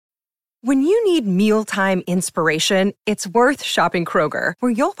When you need mealtime inspiration, it's worth shopping Kroger,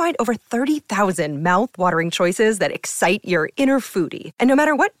 where you'll find over 30,000 mouth-watering choices that excite your inner foodie. And no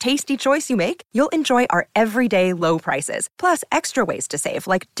matter what tasty choice you make, you'll enjoy our everyday low prices, plus extra ways to save,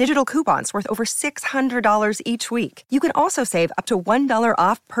 like digital coupons worth over $600 each week. You can also save up to $1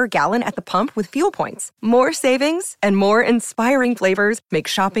 off per gallon at the pump with fuel points. More savings and more inspiring flavors make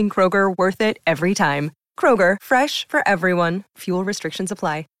shopping Kroger worth it every time. Kroger, fresh for everyone. Fuel restrictions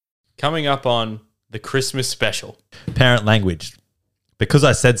apply. Coming up on the Christmas special. Parent language. Because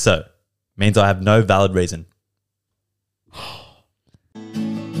I said so means I have no valid reason.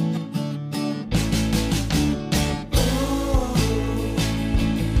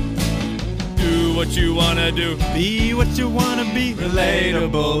 Do what you want to do. Be what you want to be.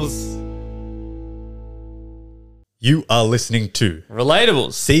 Relatables. You are listening to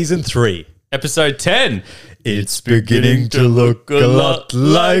Relatables. Season 3. Episode 10. It's beginning to look a lot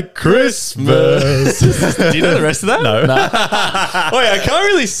like Christmas. Do you know the rest of that? No. Wait, I can't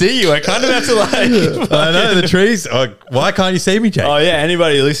really see you. I kind of have to like... I know, the trees. Oh, why can't you see me, Jake? Oh, yeah.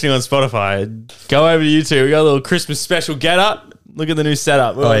 Anybody listening on Spotify, go over to YouTube. We got a little Christmas special get up. Look at the new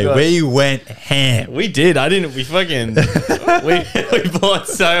setup. We went ham. We did. I didn't. We fucking... we bought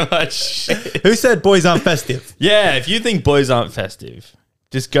so much shit. Who said boys aren't festive? Yeah, if you think boys aren't festive,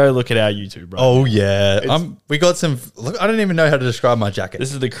 just go look at our YouTube, bro. Oh, yeah. We got some... Look, I don't even know how to describe my jacket.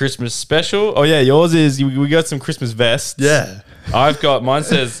 This is the Christmas special. Oh, yeah. Yours is... We got some Christmas vests. Yeah. I've got... Mine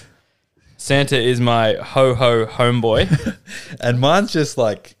says... Santa is my ho-ho homeboy. And mine's just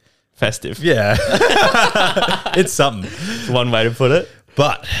like... Festive. Yeah. It's something. It's one way to put it.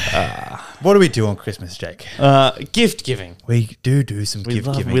 But what do we do on Christmas, Jake? Gift giving. We do some gift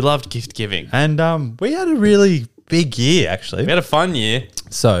giving. We loved gift giving. And we had a really big year, actually. We had a fun year.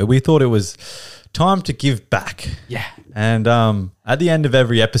 So we thought it was time to give back. Yeah. And at the end of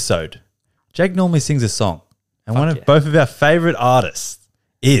every episode, Jake normally sings a song. And one of yeah. both of our favorite artists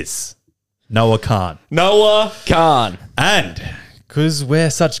is Noah Khan. Noah Khan. And because we're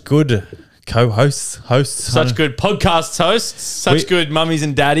such good co-hosts, Such good podcast hosts. Such good mummies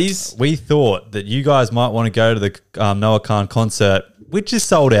and daddies. we thought that you guys might want to go to the Noah Khan concert, which is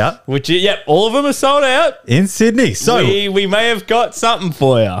sold out All of them are sold out. in Sydney. So We may have got something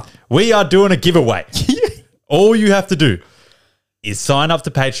for you. we are doing a giveaway. All you have to do is sign up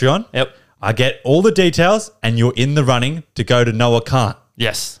to Patreon. Yep. I get all the details and you're in the running to go to Noah Khan.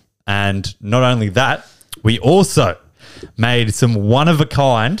 Yes. And not only that, we also made some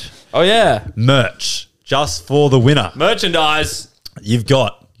one-of-a-kind Oh, yeah. merch just for the winner. Merchandise. You've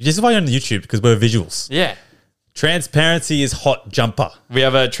got, this is why you're on YouTube, because we're visuals. Yeah. Transparency is hot jumper. We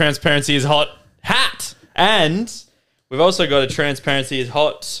have a Transparency is Hot hat. And we've also got a Transparency is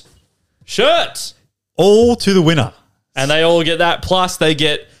Hot shirt. All to the winner. And they all get that. Plus,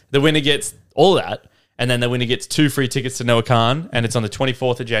 the winner gets all that. And then the winner gets 2 free tickets to Noah Khan. And it's on the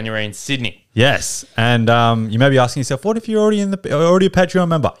 24th of January in Sydney. Yes. And you may be asking yourself, what if you're already already a Patreon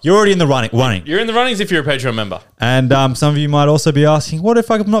member? You're already in the running. You're in the runnings if you're a Patreon member. And some of you might also be asking, what if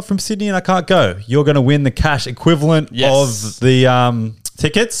I'm not from Sydney and I can't go? You're going to win the cash equivalent Yes. of the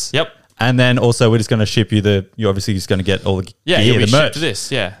tickets. Yep. And then also we're just going to ship you you're obviously just going to get all the Yeah, gear, you'll be the merch. shipped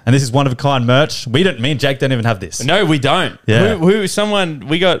this, yeah. And this is one-of-a-kind merch. Me and Jake don't even have this. No, we don't. Yeah.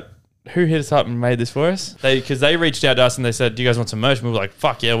 Who hit us up and made this for us? Because they reached out to us and they said, do you guys want some merch? And we were like,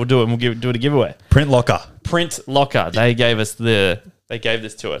 fuck yeah, we'll do it. And we'll do it a giveaway. Print Locker. Print Locker. They gave this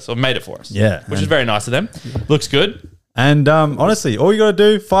to us or made it for us. Yeah. Which is very nice of them. Looks good. And honestly, all you got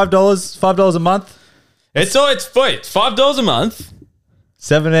to do, $5 a month. It's $5 a month.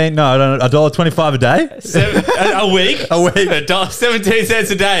 $1.25 a day. A week. A week. 17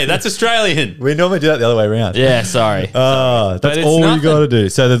 cents a day. That's Australian. We normally do that the other way around. Yeah, sorry. That's it's all nothing. you got to do.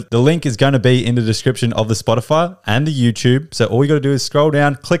 So the link is going to be in the description of the Spotify and the YouTube. So all you got to do is scroll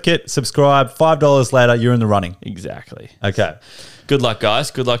down, click it, subscribe. $5 later, you're in the running. Exactly. Okay. Good luck, guys.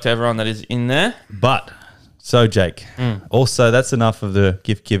 Good luck to everyone that is in there. But, so Jake, also that's enough of the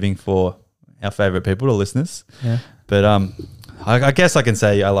gift giving for our favourite people, the listeners. Yeah. But I guess I can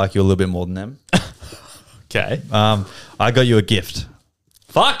say I like you a little bit more than them. Okay. I got you a gift.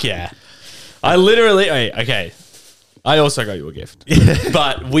 Fuck yeah. I also got you a gift.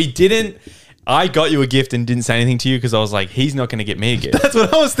 But I got you a gift and didn't say anything to you because I was like, he's not going to get me a gift. That's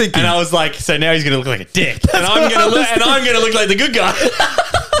what I was thinking. And I was like, so now he's going to look like a dick. And I'm going to look like the good guy.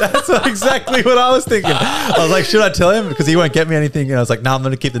 That's exactly what I was thinking. I was like, should I tell him? Because he won't get me anything. And I was like, no, I'm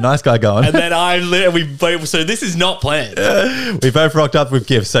going to keep the nice guy going. And then so this is not planned. We both rocked up with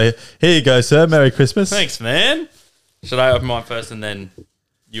gifts. So here you go, sir. Merry Christmas. Thanks, man. Should I open mine first and then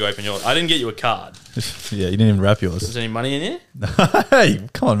you open yours? I didn't get you a card. Yeah, you didn't even wrap Is yours. there any money in here? Hey,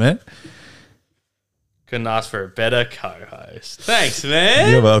 come on, man. Couldn't ask for a better co-host. Thanks,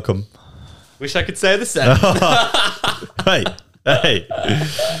 man. You're welcome. Wish I could say the same. Hey.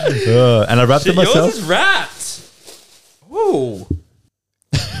 And I wrapped it myself. Yours is wrapped. Ooh.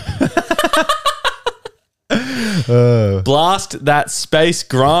 Blast that Space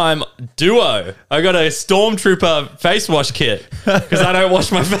Grime duo. I got a Stormtrooper face wash kit because I don't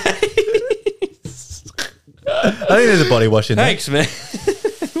wash my face. I think there's a body wash in there. Thanks, man.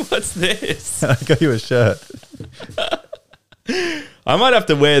 What's this? I got you a shirt. I might have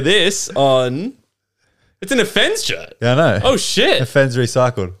to wear this on. It's an Offense shirt. Yeah, I know. Oh, shit. Offen's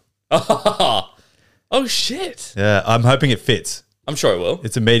recycled. Oh, shit. Yeah, I'm hoping it fits. I'm sure it will.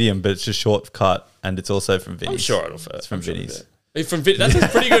 It's a medium, but it's just short cut, and it's also from Vinny's. I'm sure it'll fit. It's from Vinny's. That's a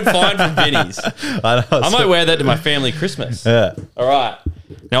pretty good find from Vinny's. I might wear that to my family Christmas. Yeah. All right.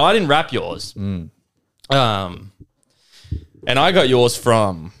 Now, I didn't wrap yours. And I got yours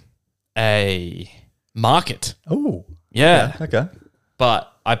from a market. Oh. Yeah. Okay.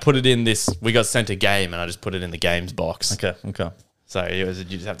 But I put it in this. We got sent a game, and I just put it in the games box. Okay. So you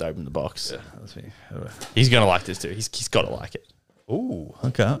just have to open the box. Yeah, that's me. He's gonna like this too. He's got to like it. Ooh.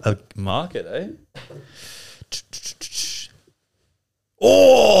 Okay. A market, eh?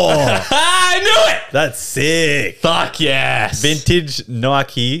 Oh, I knew it. that's sick. Fuck yes. Vintage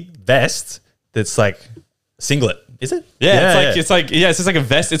Nike vest that's like singlet. Is it? It's just like a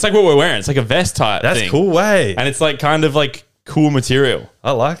vest. It's like what we're wearing. It's like a vest type. That's thing. cool way. And it's like kind of like cool material.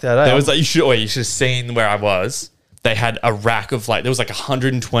 I like that. Eh? There was like you should have seen where I was. They had a rack of there was like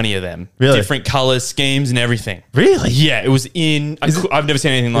 120 of them. Really? Different colors, schemes, and everything. Really? Yeah, it was in. I've never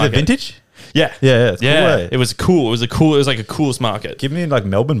seen anything Is like it vintage? Yeah. Yeah, it's cool way. It was cool. It was like a coolest market. Give me like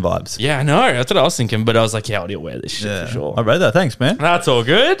Melbourne vibes. Yeah, I know. That's what I was thinking. But I was like, yeah, I'll wear this shit for sure. I read that. Thanks, man. That's all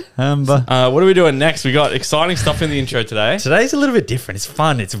good. But What are we doing next? We got exciting stuff in the intro today. today's a little bit different. It's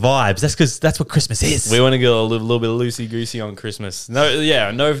fun. It's vibes. That's because that's what Christmas is. We want to get a little bit loosey goosey on Christmas. No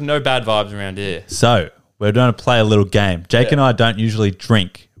bad vibes around here. So we're going to play a little game. Jake and I don't usually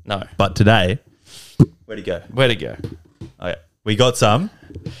drink. No. But today, where'd he go? Where to go? Okay. We got some,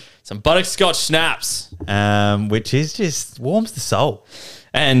 Butterscotch snaps. which is just warms the soul.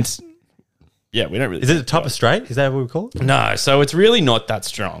 And yeah, we don't really. Is it a type of straight? Is that what we call it? No, so it's really not that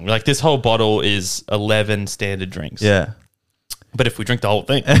strong. Like this whole bottle is 11 standard drinks. Yeah. But if we drink the whole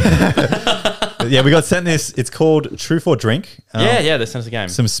thing. Yeah, we got sent this. It's called Truth or Drink. Yeah, that sounds a game.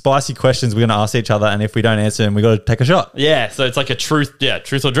 Some spicy questions we're going to ask each other, and if we don't answer them, we got to take a shot. Yeah, so it's like a truth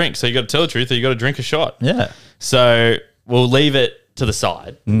or drink. So you got to tell the truth or you got to drink a shot. Yeah. So we'll leave it to the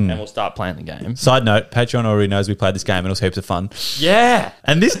side and we'll start playing the game. Side note, Patreon already knows we played this game and it was heaps of fun. Yeah.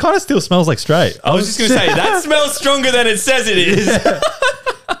 And this kind of still smells like straight. I was just going to say, that smells stronger than it says it is.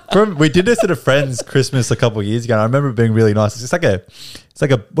 We did this at a friend's Christmas a couple of years ago, and I remember it being really nice. It's like a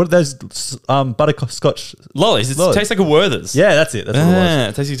what are those butterscotch Lollies. It tastes like a Werther's. Yeah, that's it. That's what it was.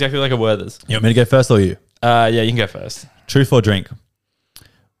 It tastes exactly like a Werther's. You want me to go first or you? Yeah, you can go first. Truth or drink?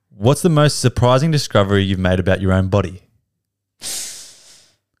 What's the most surprising discovery you've made about your own body?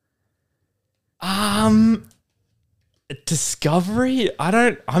 Discovery? I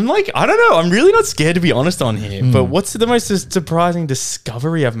don't know. I'm really not scared to be honest on here. But what's the most surprising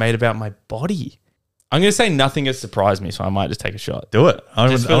discovery I've made about my body? I'm going to say nothing has surprised me, so I might just take a shot. Do it. I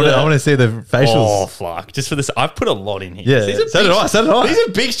want to see the facials. Oh, fuck. Just for this. I've put a lot in here. Yeah. So did I. These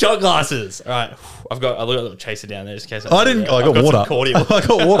are big shot glasses. All right. I've got a little chaser down there just in case. I got water. I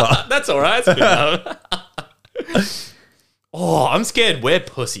got water. That's all right. That's good enough. Oh, I'm scared we're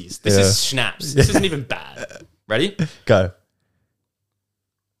pussies. This is schnapps. This isn't even bad. Ready? Go.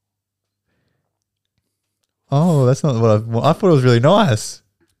 Oh, that's not what I thought it was really nice.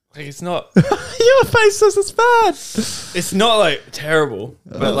 Like it's not. Your face says it's bad. It's not like terrible,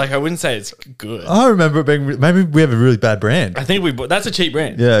 but like I wouldn't say it's good. I remember it being. Maybe we have a really bad brand. I think that's a cheap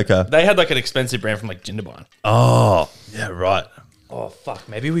brand. Yeah. Okay. They had like an expensive brand from like Jindabyne. Oh. Yeah. Right. Oh fuck!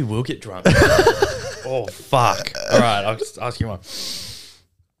 Maybe we will get drunk. Oh fuck! All right, I'll just ask you one.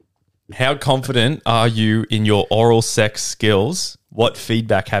 How confident are you in your oral sex skills? What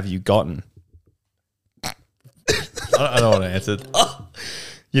feedback have you gotten? I don't want to answer.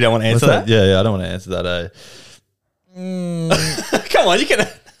 You don't want to answer that? Yeah. I don't want to answer that. Come on, you can.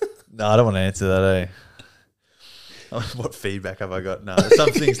 No, I don't want to answer that. What feedback have I got? No,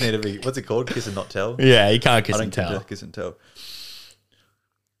 some things need to be. What's it called? Kiss and not tell. Yeah, you can't kiss I and don't tell. kiss and tell.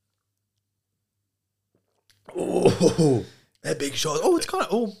 Oh, that big shot. Oh, it's kind of.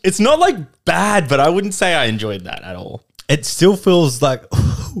 Oh, It's not like bad, but I wouldn't say I enjoyed that at all. it still feels like.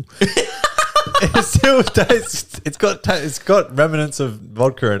 It still tastes. It's got remnants of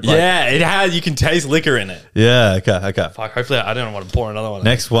vodka. And Yeah, it has. You can taste liquor in it. Yeah. Okay. Fuck. Hopefully, I don't want to pour another one.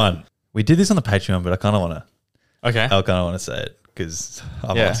 Next one. We did this on the Patreon, but I kind of want to. Okay. I kind of want to say it because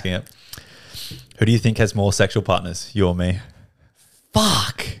I'm Yeah. asking it. Who do you think has more sexual partners, you or me?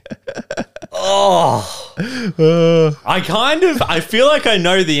 Fuck. Oh. I feel like I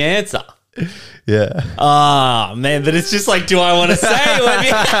know the answer. Yeah. Ah, man, but it's just like, do I want to say what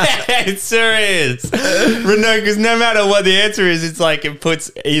the answer is? But no, because no matter what the answer is, it's like it puts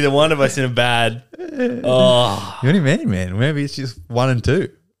either one of us in a bad. Oh, What do you mean, man? Maybe it's just 1 and 2.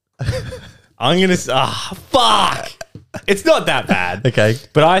 I'm gonna. Fuck. It's not that bad. Okay.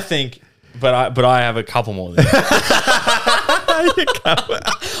 But I think, but I have a couple more. Than Only a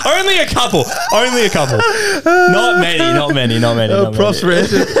couple. Only a couple. Not many. Not many. Not many. Oh, not props many.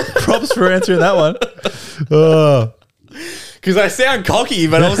 props for answering that one. Oh. Because I sound cocky,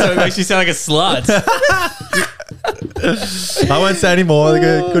 but also it makes you sound like a slut. I won't say any more.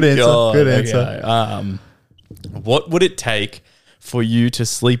 Good answer. God, Good answer. okay. What would it take for you to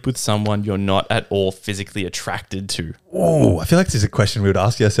sleep with someone you're not at all physically attracted to? Oh, I feel like this is a question we would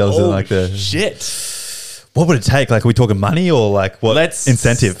ask ourselves in like the. Shit. What would it take? Like, are we talking money or like what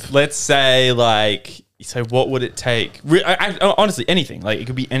incentive? Let's say like, so what would it take? Honestly, anything. Like it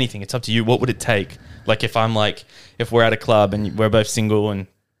could be anything. It's up to you. What would it take? Like if we're at a club and we're both single and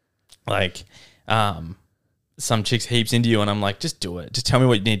like, some chick's heaps into you and I'm like, just do it. Just tell me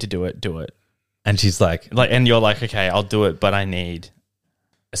what you need to do it. Do it. And she's like, And you're like, okay, I'll do it, but I need.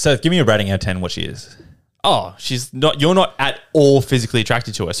 so give me a rating out of 10 what she is. Oh, you're not at all physically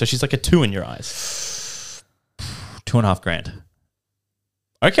attracted to her. So she's like a 2 in your eyes. $2,500.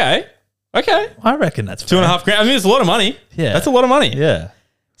 Okay. I reckon that's $2,500. I mean, it's a lot of money. Yeah. That's a lot of money. Yeah.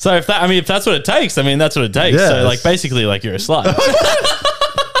 So if that's what it takes, I mean, that's what it takes. Yeah, So like basically like you're a slut.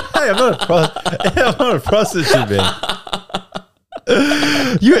 Hey, I'm not a prostitute, man.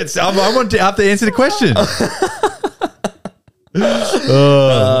 I want to have to answer the question.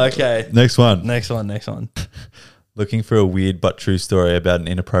 Okay. Next one. Next one. Looking for a weird but true story about an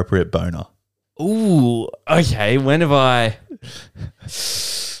inappropriate boner. Ooh. Okay. When have I?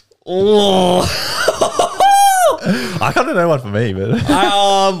 Oh. I kind of know one for me, but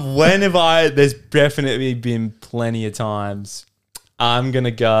When have I? There's definitely been plenty of times. I'm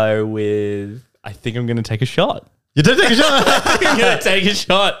gonna go with. I think I'm gonna take a shot. you did take a shot. I'm gonna take a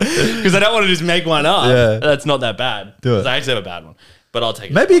shot because I don't want to just make one up. Yeah. That's not that bad. Do it. 'Cause I actually have a bad one, but I'll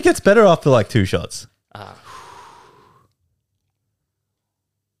take it. Maybe it gets better after like 2 shots.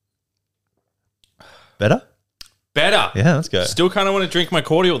 Better? Better. Yeah, let's go. Still kind of want to drink my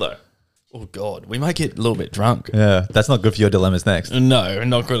cordial though. Oh God, we might get a little bit drunk. Yeah, that's not good for your dilemmas next. No,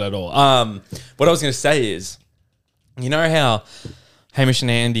 not good at all. What I was going to say is, you know how Hamish and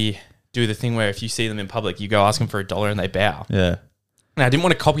Andy do the thing where if you see them in public, you go ask them for $1 and they bow. Yeah. And I didn't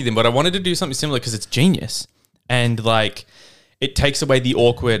want to copy them, but I wanted to do something similar because it's genius. And like, it takes away the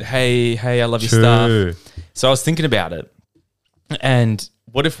awkward, hey, I love your True. stuff. So I was thinking about it. And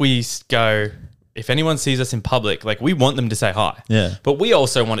what if we go, if anyone sees us in public, like we want them to say hi. Yeah. But we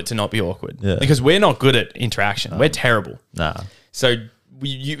also want it to not be awkward. Yeah. Because we're not good at interaction. We're terrible. Nah. So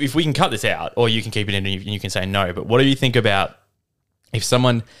if we can cut this out, or you can keep it in and you can say no. But what do you think about if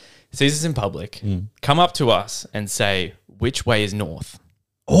someone sees us in public, come up to us and say, which way is north?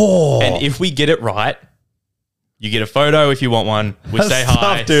 Oh. And if we get it right, you get a photo if you want one. We That's say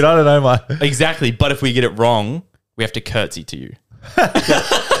hi. tough, dude. I don't know Exactly. But if we get it wrong, we have to curtsy to you.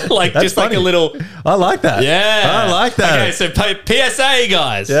 Like That's just like funny. a little. I like that. Yeah. I like that. Okay, so PSA,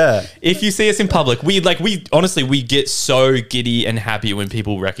 guys. Yeah. If you see us in public, we honestly, we get so giddy and happy when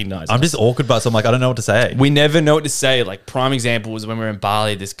people recognize us. I'm just awkward, but so I'm like, I don't know what to say. We never know what to say. Like prime example was when we were in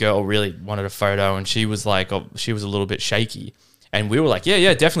Bali, this girl really wanted a photo and she was like, she was a little bit shaky. And we were like,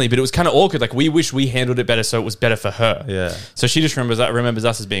 yeah, definitely. But it was kind of awkward. Like we wish we handled it better so it was better for her. Yeah. So she just remembers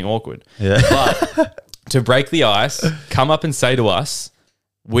us as being awkward. Yeah. But to break the ice, come up and say to us,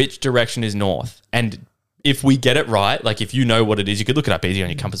 which direction is north? And if we get it right, like if you know what it is, you could look it up easy on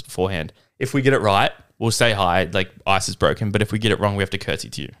your compass beforehand. If we get it right, we'll say hi, like ice is broken. But if we get it wrong, we have to curtsy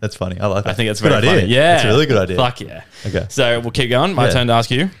to you. That's funny. I like that. I think that's good very idea. funny. Yeah. That's a really good idea. Fuck yeah. Okay. So we'll keep going. My Yeah. turn to ask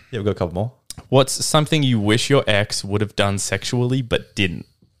you. Yeah, we've got a couple more. What's something you wish your ex would have done sexually but didn't?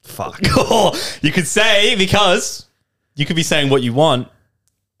 Fuck. You could say, because you could be saying what you want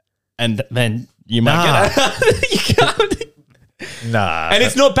and then you might get you can't. Nah. And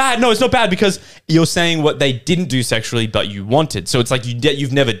it's not bad. No, it's not bad because you're saying what they didn't do sexually but you wanted. So it's like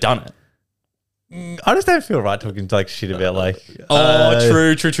you've never done it. I just don't feel right talking like shit about like. True.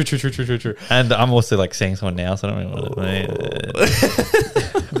 And I'm also like seeing someone now, so I don't really want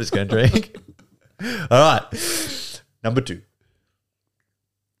to. I'm just going to drink. All right. Number 2.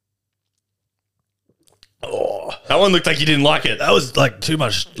 Oh. That one looked like you didn't like it. That was like too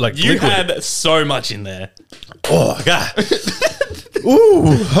much. Like You liquid. had so much in there. Oh God. Ooh,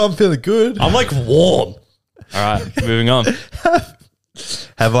 I'm feeling good. I'm like warm. All right, moving on.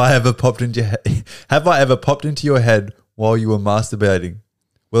 Have I ever popped into your head while you were masturbating?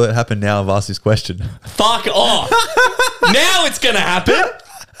 Will it happen now? I've asked this question. Fuck off. Now it's going to happen.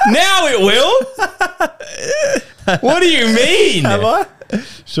 Now it will. What do you mean? Have I?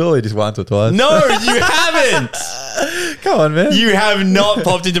 Surely just once or twice. No, you haven't. Come on, man. You have not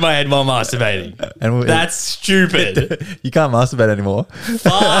popped into my head while masturbating. And That's stupid. you can't masturbate anymore.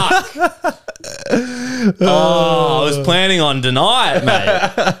 Fuck. Oh, I was planning on deny it, mate.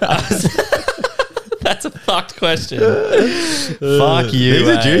 That's a fucked question. Fuck you. These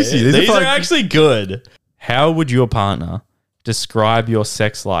are mate. juicy. These fun. are actually good. How would your partner describe your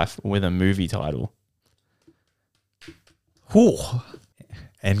sex life with a movie title? Ooh.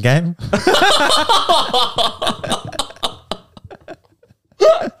 Endgame.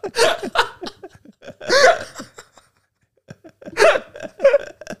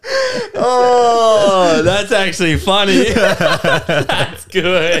 Oh, that's actually funny. That's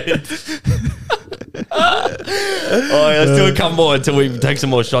good. Let's do a couple more until we take some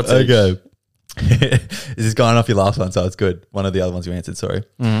more shots. Okay. This is going off your last one, so it's good. One of the other ones you answered, sorry.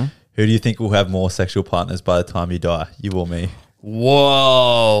 Mm-hmm. Who do you think will have more sexual partners by the time you die? You or me?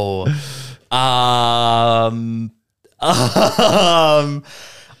 Whoa. I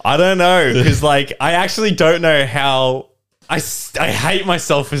don't know, because like I actually don't know how. I hate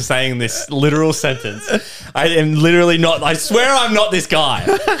myself for saying this literal sentence. I am literally not. I swear I'm not this guy,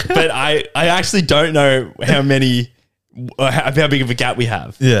 but I actually don't know how big of a gap we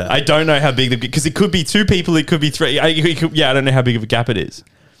have. Yeah. I don't know how big because it could be 2 people, it could be 3. I don't know how big of a gap it is.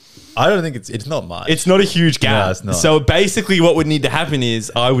 I don't think it's not much. It's not a huge gap. No, it's not. So basically what would need to happen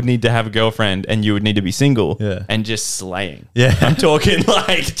is I would need to have a girlfriend and you would need to be single and just slaying. Yeah. I'm talking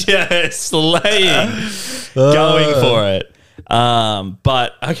like just slaying, going for it.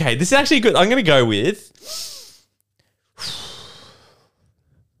 But okay, this is actually good. I'm going to go with,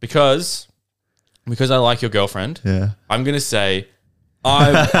 because I like your girlfriend. Yeah. I'm going to say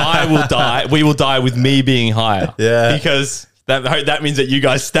I will die. We will die with me being higher. Yeah. Because that means that you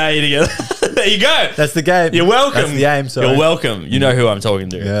guys stay together. There you go. That's the game. You're welcome. That's the aim, sorry. You're welcome. You know who I'm talking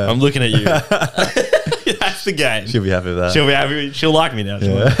to. Yeah. I'm looking at you. That's the game. She'll be happy with that. She'll be happy. She'll like me now.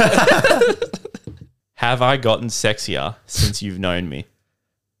 Yeah. Have I gotten sexier since you've known me?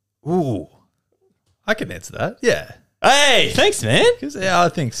 Ooh. I can answer that. Yeah. Hey, thanks, man. Because I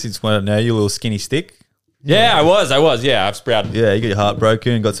think since when I know you, a little skinny stick. Yeah, I was. Yeah, I've sprouted. Yeah, you got your heart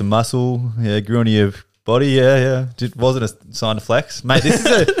broken, got some muscle. Yeah, grew onto your body. Yeah. Wasn't a sign to flex. Mate, this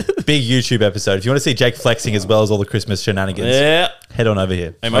is a big YouTube episode. If you want to see Jake flexing as well as all the Christmas shenanigans, Yeah. head on over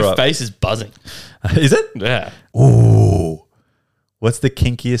here. Hey, my All right. face is buzzing. Is it? Yeah. Ooh. What's the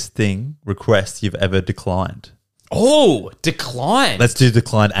kinkiest request you've ever declined? Oh, declined. Let's do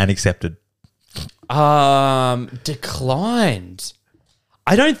declined and accepted. Declined.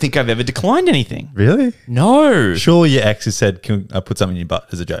 I don't think I've ever declined anything. Really? No. Surely your ex has said, "Can I put something in your butt?"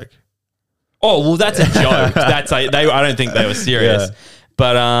 as a joke. Oh, well, that's a joke. I don't think they were serious. Yeah.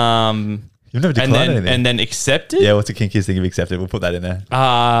 But You've never declined anything. and then accepted. Yeah, what's the kinkiest thing you've accepted? We'll put that in there.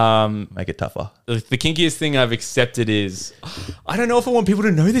 Make it tougher. The kinkiest thing I've accepted is I don't know if I want people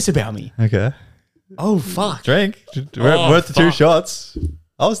to know this about me. Okay. Oh fuck! Drink. Oh, Worth the 2 fuck. shots.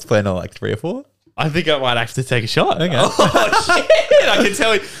 I was planning on like 3 or 4. I think I might have to take a shot. Okay. Oh shit! I can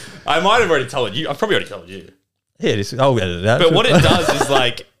tell you. I might have already told you. I've probably already told you. Yeah, I'll edit it out. But what it does is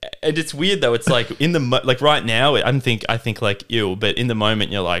like, and it's weird though. It's like in the like right now, I think like ew, but in the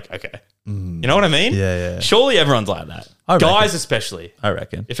moment you're like, okay, you know what I mean? Yeah. Surely everyone's like that. I reckon. Guys especially. I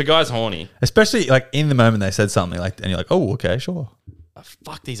reckon. If a guy's horny, Especially like in the moment they said something like, and you're like, oh, okay, sure. oh,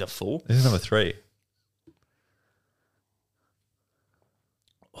 fuck, these are full. This is number 3.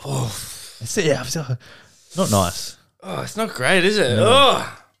 Oh, It's not nice. oh, it's not great, is it?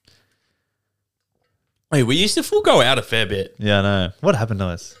 Oh. Wait, we used to full go out a fair bit. Yeah, I know. What happened to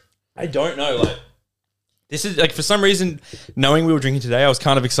us? I don't know. Like, this is like for some reason, knowing we were drinking today, I was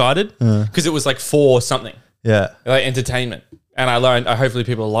kind of excited because it was like for something, Yeah. like entertainment, and I learned. Hopefully,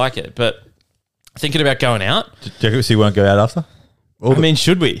 people like it. But thinking about going out. Do you reckon so you won't go out after? I mean,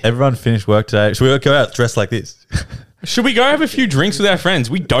 should we? Everyone finished work today. Should we go out dressed like this? Should we go have a few drinks with our friends?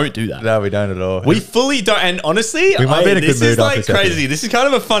 We don't do that. No, we don't at all. We fully don't. And honestly, We might be in a good this mood is after like this episode. crazy. This is kind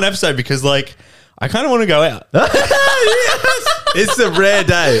of a fun episode because like I kind of want to go out. It's a rare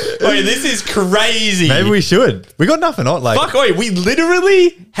day. Wait, this is crazy. Maybe we should. We got nothing on. Like, Fuck, wait, we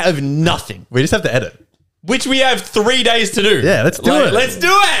literally have nothing. we just have to edit. which we have 3 days to do. Yeah, let's do it. Let's do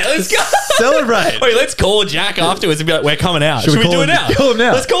it. Let's go. Celebrate. Wait, let's call Jack afterwards and be like, we're coming out. Should we do it now? Call him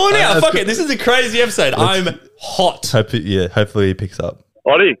now. Let's call him now. Let's Fuck go. it. This is a crazy episode. I'm hot. Hopefully he picks up.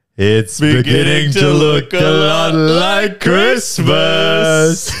 Oddy. It's beginning to look a lot like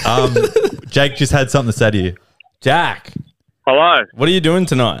Christmas. Jake just had something to say to you. Jack, Hello. what are you doing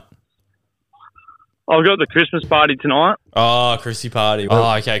tonight? I've got the Christmas party tonight. Oh, Chrissy party.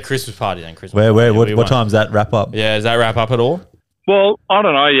 Oh, okay. Christmas party then. Christmas Where? party. What time's that wrap up? Yeah, does that wrap up at all? Well, I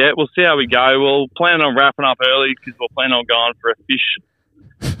don't know yet. We'll see how we go. We'll plan on wrapping up early because we'll plan on going for a fish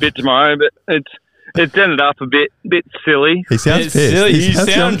bit tomorrow. But it's ended up a bit silly. He sounds It's pissed. silly. He You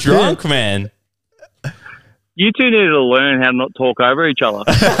sounds sound pissed. drunk, man. You two need to learn how to not talk over each other.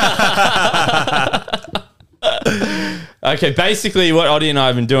 Okay, basically what Oddie and I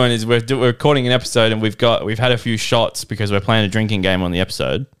have been doing is we're recording an episode and we've had a few shots because we're playing a drinking game on the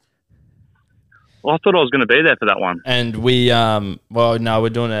episode. Well, I thought I was going to be there for that one. And we, we're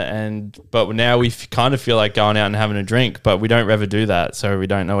doing it, but now we kind of feel like going out and having a drink, but we don't ever do that, so we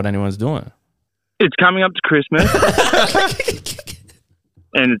don't know what anyone's doing. It's coming up to Christmas.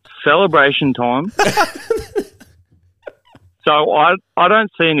 And it's celebration time. So I don't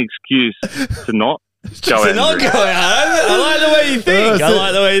see an excuse to not go out. So not and drink. going out. I like the way you think. I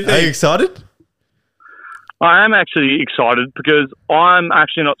like the way you Are you think. excited? I am actually excited because I'm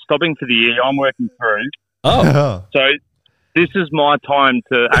actually not stopping for the year. I'm working through. Oh, So this is my time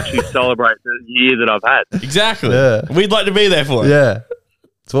to actually celebrate the year that I've had. exactly. Yeah. We'd like to be there for it. Yeah.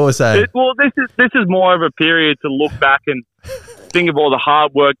 That's what we're saying. This is more of a period to look back and think of all the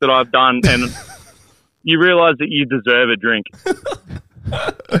hard work that I've done, and you realise that you deserve a drink.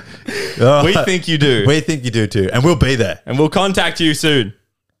 We think you do. We think you do too. And we'll be there. And we'll contact you soon.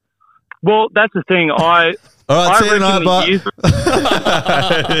 Well, that's the thing. All right, see you reckon tonight, the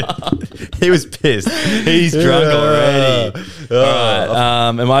but he was pissed. He's drunk already. All All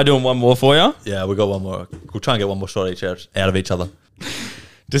right. Am I doing one more for you? Yeah, we got one more. We'll try and get one more shot out of each other.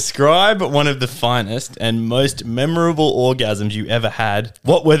 Describe one of the finest and most memorable orgasms you ever had.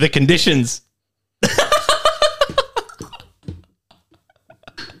 What were the conditions?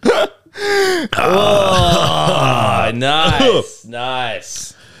 Oh, nice.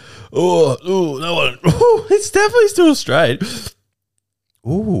 Nice. Oh, that one. Ooh, it's definitely still straight.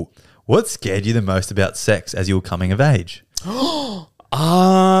 Ooh, what scared you the most about sex as you were coming of age?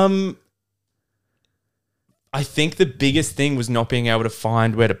 I think the biggest thing was not being able to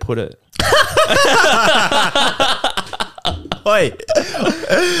find where to put it. Wait.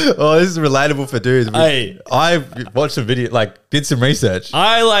 Oh, this is relatable for dudes. Hey. I watched a video, did some research.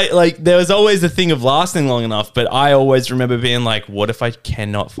 I like there was always the thing of lasting long enough, but I always remember being like, what if I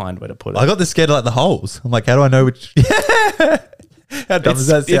cannot find where to put it? I got this scared of the holes. I'm like, how do I know which? How dumb does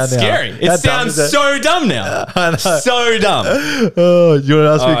that sound it's now? scary. How It dumb sounds is that? so dumb now. I know. So dumb. Oh, you want to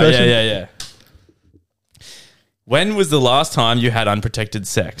ask me a Oh, question? yeah. When was the last time you had unprotected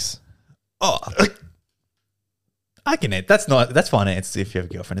sex? Oh, I can. That's fine. Answer if you have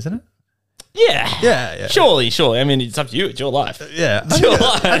a girlfriend, isn't it? Yeah. Yeah. Surely. I mean, it's up to you. It's your life. Yeah, It's your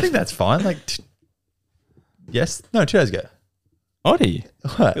life. I think that's fine. Yes. No, 2 days ago. Oddie.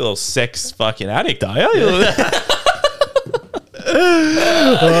 What? You're a little sex fucking addict, are you?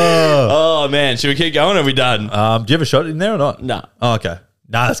 Oh, man. Should we keep going or are we done? Do you have a shot in there or not? No. Oh, okay.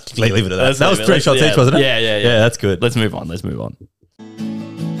 Nah, let's leave it at that. Let's That was leave it. 3 Let's- shots yeah. each, wasn't it? Yeah. Yeah, that's good. Let's move on.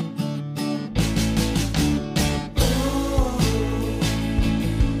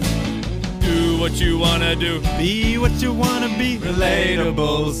 Do what you want to do. Be what you want to be.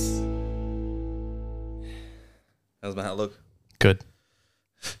 Relatables. How's my hat look? Good.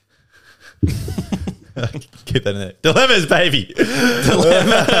 Keep that in there. Dilemmas, baby.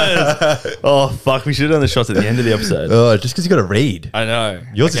 Oh, fuck. We should have done the shots at the end of the episode. Oh, just because you got to read. I know.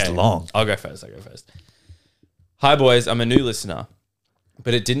 Yours is long. I'll go first. Hi, boys. I'm a new listener,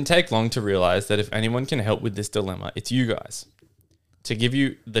 but it didn't take long to realize that if anyone can help with this dilemma, it's you guys. To give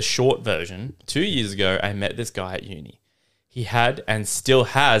you the short version, 2 years ago, I met this guy at uni. He had and still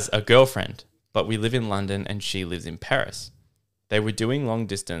has a girlfriend, but we live in London and she lives in Paris. They were doing long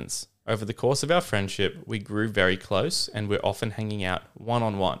distance. Over the course of our friendship, we grew very close and we're often hanging out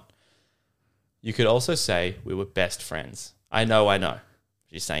one-on-one. You could also say we were best friends. I know.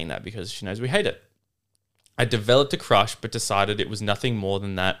 She's saying that because she knows we hate it. I developed a crush but decided it was nothing more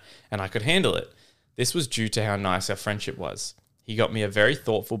than that and I could handle it. This was due to how nice our friendship was. He got me a very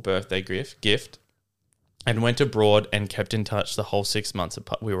thoughtful birthday gift and went abroad and kept in touch the whole 6 months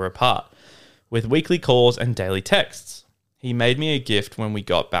we were apart, with weekly calls and daily texts. He made me a gift when he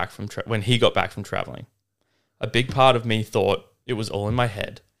got back from traveling. A big part of me thought it was all in my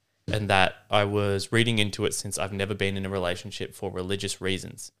head. and that I was reading into it since I've never been in a relationship for religious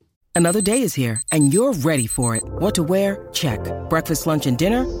reasons. Another day is here, and you're ready for it. What to wear? Check. Breakfast, lunch, and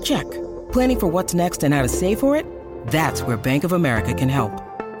dinner? Check. Planning for what's next and how to save for it? That's where Bank of America can help.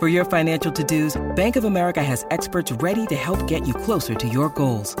 For your financial to-dos, Bank of America has experts ready to help get you closer to your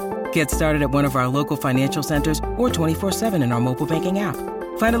goals. Get started at one of our local financial centers or 24/7 in our mobile banking app.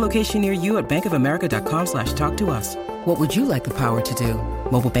 Find a location near you at bankofamerica.com/talktous. What would you like the power to do?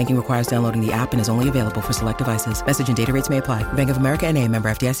 Mobile banking requires downloading the app and is only available for select devices. Message and data rates may apply. Bank of America NA, member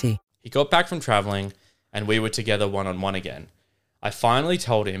FDIC. He got back from traveling and we were together one-on-one again. I finally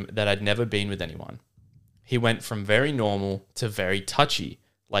told him that I'd never been with anyone. He went from very normal to very touchy,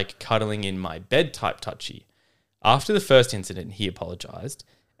 like cuddling in my bed type touchy. After the first incident, he apologized,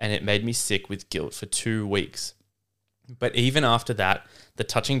 and it made me sick with guilt for 2 weeks. But even after that, the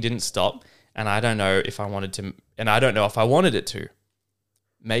touching didn't stop, and I don't know if I wanted it to,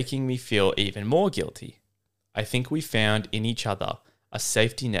 making me feel even more guilty. I think we found in each other a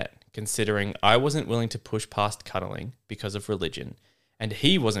safety net, considering I wasn't willing to push past cuddling because of religion, and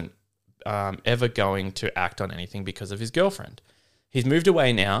he wasn't ever going to act on anything because of his girlfriend. He's moved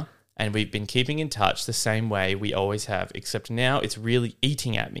away now, and we've been keeping in touch the same way we always have, except now it's really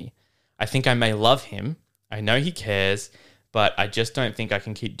eating at me. I think I may love him. I know he cares, but I just don't think I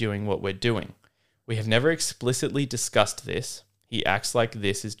can keep doing what we're doing. We have never explicitly discussed this. He acts like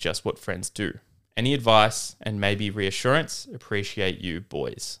this is just what friends do. Any advice and maybe reassurance? Appreciate you,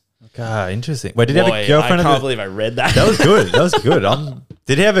 boys. Okay, interesting. Wait, did he have a girlfriend? I can't believe I read that. That was good. That was good.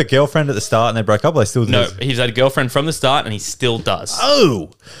 Did he have a girlfriend at the start and they broke up? Or they still do? No, he's had a girlfriend from the start and he still does.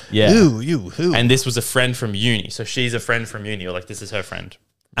 Oh, yeah. Who? And this was a friend from uni. So she's a friend from uni, or like this is her friend.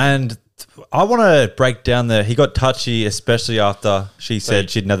 And I want to break down he got touchy, especially after she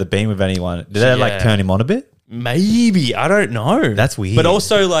said she'd never been with anyone. Did that like turn him on a bit? Maybe. I don't know. That's weird. But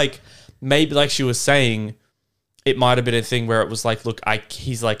also like, maybe like she was saying, it might have been a thing where it was like, look,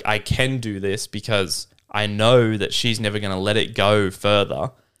 he's like, I can do this because I know that she's never going to let it go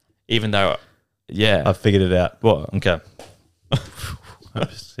further, even though, yeah. I figured it out. What? Okay. I'm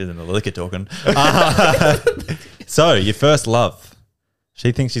just sitting in the liquor talking. So, your first love.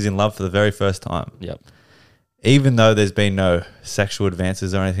 She thinks she's in love for the very first time. Yep. Even though there's been no sexual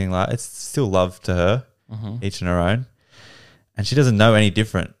advances or anything like that, it's still love to her, each in her own. And she doesn't know any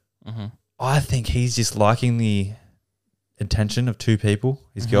different. I think he's just liking the intention of two people,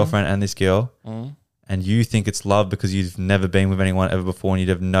 his girlfriend and this girl. And you think it's love because you've never been with anyone ever before and you'd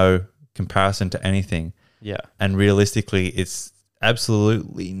have no comparison to anything. Yeah. And realistically, it's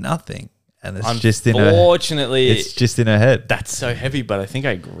absolutely nothing. And it's just in her. Unfortunately, it's just in her head. That's so heavy, but I think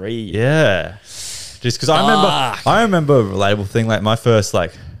I agree. Yeah. Just because I remember a relatable thing. Like my first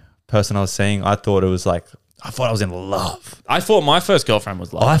like person I was seeing, I thought I was in love. I thought my first girlfriend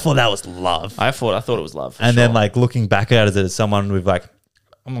was love. I thought that was love. I thought it was love. And then like looking back at it as someone with like,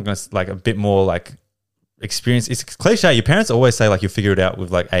 I'm not going to like a bit more like experience. It's cliche. Your parents always say like you figure it out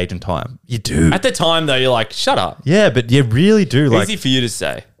with like age and time. You do. At the time though, you're like, shut up. Yeah, but you really do. Like, easy for you to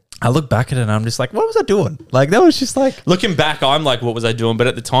say. I look back at it and I'm just like, what was I doing? Like that was just like. Looking back, I'm like, what was I doing? But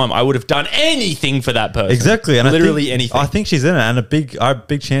at the time, I would have done anything for that person. Exactly. And literally anything. I think she's in it. And a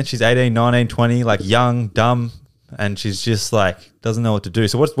big chance she's 18, 19, 20, like young, dumb. And she's just like, doesn't know what to do.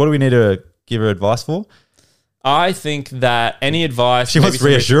 So what do we need to give her advice for? I think that any advice... She wants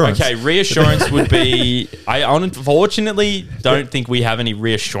reassurance. Okay, reassurance would be... I unfortunately don't think we have any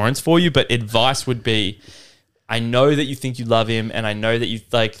reassurance for you, but advice would be, I know that you think you love him and I know that you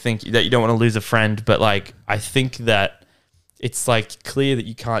like think that you don't want to lose a friend, but like I think that it's like clear that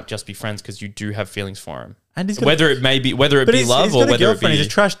you can't just be friends because you do have feelings for him. And whether it be love or whether it be... He's a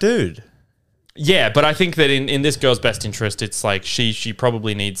trash dude. Yeah, but I think that in this girl's best interest, it's like she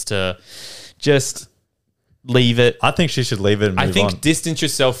probably needs to just leave it. I think she should leave it and move on. Distance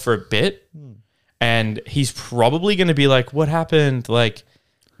yourself for a bit, and he's probably going to be like, what happened? Like,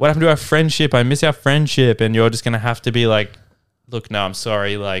 what happened to our friendship? I miss our friendship. And you're just going to have to be like, look, no, I'm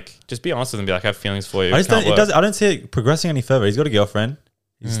sorry. Like, just be honest with him. Be like, I have feelings for you. I don't see it progressing any further. He's got a girlfriend.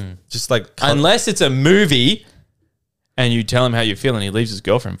 He's just like... Unless it's a movie and you tell him how you feel and he leaves his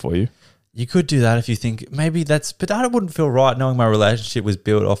girlfriend for you. You could do that if you think maybe that's... But I wouldn't feel right knowing my relationship was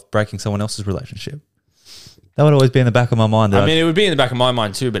built off breaking someone else's relationship. That would always be in the back of my mind. I mean, it would be in the back of my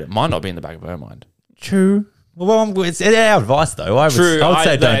mind too, but it might not be in the back of her mind. True. Well, it's our advice though. I would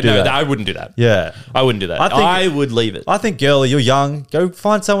say don't do that. I wouldn't do that. Yeah. I wouldn't do that. I would leave it. I think, girl, you're young. Go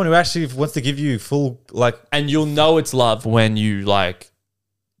find someone who actually wants to give you full, like... And you'll know it's love when you, like...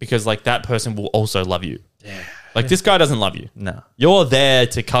 Because, like, that person will also love you. Yeah. Like, this guy doesn't love you. No. You're there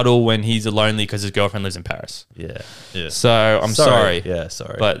to cuddle when he's lonely because his girlfriend lives in Paris. Yeah. Yeah. So I'm sorry. Yeah,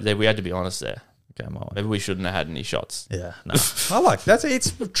 sorry. But we had to be honest there. okay, I'm all- Maybe we shouldn't have had any shots. yeah. No. I like that's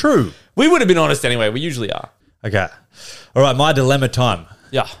it's true. We would have been honest anyway. We usually are. Okay. All right, my dilemma time.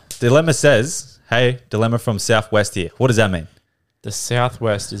 Yeah. Dilemma says, hey, dilemma from Southwest here. What does that mean? The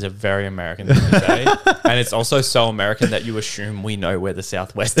Southwest is a very American thing to say. And it's also so American that you assume we know where the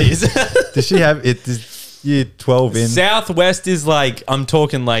Southwest is. Does she have it? Does year 12 in? Southwest is like, I'm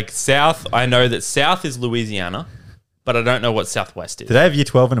talking like South. I know that South is Louisiana, but I don't know what Southwest is. Do they have year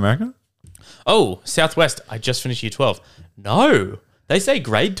 12 in America? Oh, Southwest. I just finished year 12. No, they say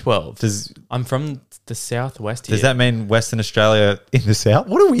grade 12. I'm from the Southwest here. Does that mean Western Australia in the South?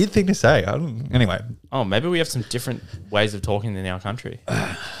 What a weird thing to say. Anyway. Oh, maybe we have some different ways of talking in our country.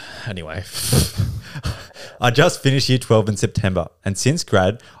 Anyway. I just finished year 12 in September, and since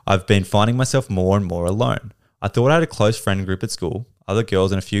grad, I've been finding myself more and more alone. I thought I had a close friend group at school, other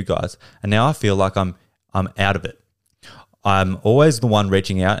girls and a few guys, and now I feel like I'm out of it. I'm always the one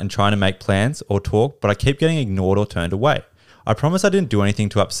reaching out and trying to make plans or talk, but I keep getting ignored or turned away. I promise I didn't do anything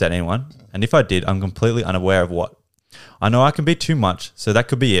to upset anyone, and if I did, I'm completely unaware of what. I know I can be too much, so that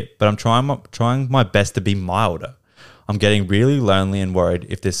could be it, but I'm trying my best to be milder. I'm getting really lonely and worried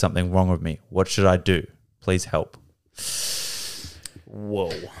if there's something wrong with me. What should I do? Please help.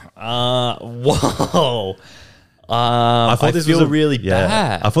 Whoa. Whoa. I thought this was really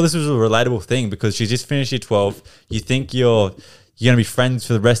bad. I thought this was a relatable thing because she just finished year 12. You think you're going to be friends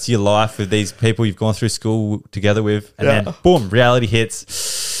for the rest of your life with these people you've gone through school together with. And then, boom, reality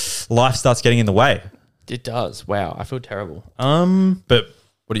hits. Life starts getting in the way. It does. Wow. I feel terrible. But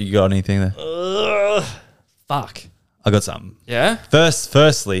what do you got? Anything there? Fuck. I got something. Yeah?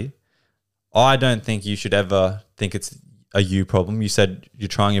 Firstly, I don't think you should ever think it's a you problem. You said you're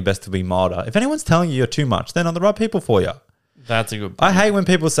trying your best to be milder. If anyone's telling you you're too much, they're not the right people for you. That's a good point. I hate when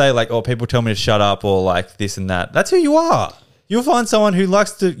people say like, oh, people tell me to shut up or like this and that. That's who you are. You'll find someone who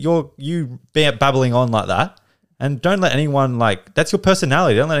likes to you babbling on like that, and don't let anyone that's your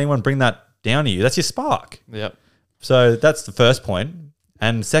personality. Don't let anyone bring that down to you. That's your spark. Yep. So that's the first point.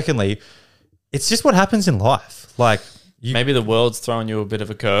 And secondly, it's just what happens in life. Like maybe the world's throwing you a bit of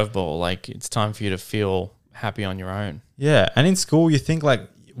a curveball. Like it's time for you to feel happy on your own. Yeah. And in school, you think like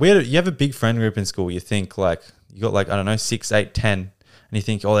you have a big friend group in school. You think like you got like, I don't know, 6, 8, 10, and you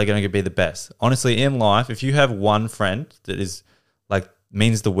think, oh, they're going to be the best. Honestly, in life, if you have one friend that is like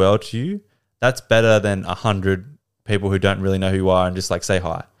means the world to you, that's better than 100 people who don't really know who you are and just like say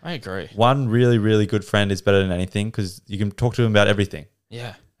hi. I agree. One really, really good friend is better than anything because you can talk to them about everything.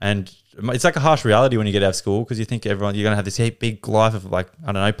 Yeah. And it's like a harsh reality when you get out of school because you think you're going to have this big life of like,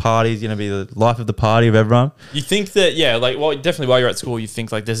 I don't know, parties. You're going to be the life of the party of everyone. You think that, yeah, like, well, definitely while you're at school, you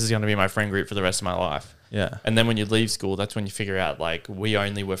think like this is going to be my friend group for the rest of my life. Yeah. And then when you leave school, that's when you figure out like we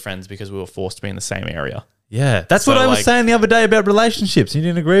only were friends because we were forced to be in the same area. Yeah. That's So, what I was like- saying the other day about relationships. You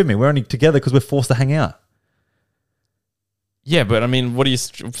didn't agree with me. We're only together because we're forced to hang out. Yeah, but I mean, what do you?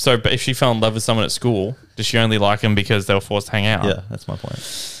 So, but if she fell in love with someone at school, does she only like him because they were forced to hang out? Yeah, that's my point.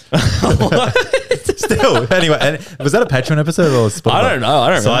 Still, anyway, and was that a Patreon episode or Spotify? I don't know. I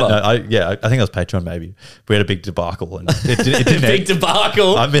don't remember. I think it was Patreon. Maybe we had a big debacle and it didn't. Big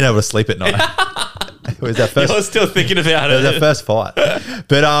debacle. I've been able to sleep at night. It was that first. You're still thinking about It was it. our first fight.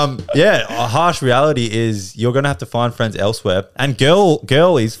 But yeah, a harsh reality is you're going to have to find friends elsewhere. And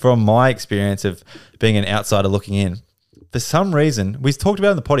girlies, from my experience of being an outsider looking in, for some reason, we talked about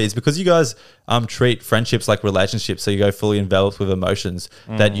it in the potty, it's because you guys treat friendships like relationships, so you go fully enveloped with emotions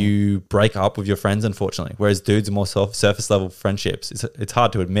that you break up with your friends, unfortunately. Whereas dudes are more surface level friendships. It's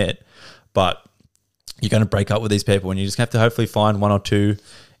hard to admit, but you're going to break up with these people and you just have to hopefully find one or two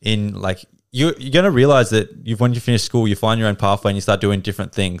in like... You're going to realize that when you finish school, you find your own pathway and you start doing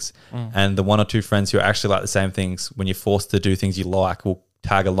different things. And the one or two friends who are actually like the same things, when you're forced to do things you like, will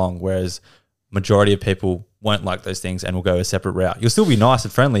tag along. Whereas majority of people won't like those things and will go a separate route. You'll still be nice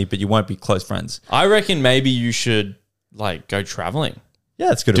and friendly, but you won't be close friends. I reckon maybe you should like go traveling. Yeah,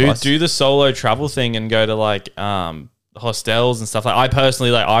 that's good advice. Do the solo travel thing and go to like hostels and stuff. Like I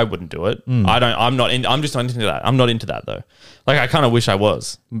personally, like I wouldn't do it. I'm just not into that. I'm not into that though. Like I kind of wish I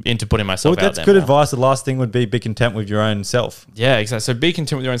was into putting myself out there. That's good more. advice. The last thing would be content with your own self. Yeah, exactly. So be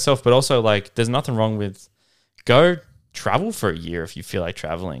content with your own self, but also like there's nothing wrong with go travel for a year if you feel like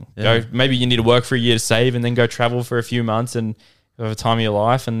traveling. Yeah. Go, maybe you need to work for a year to save and then go travel for a few months and have a time of your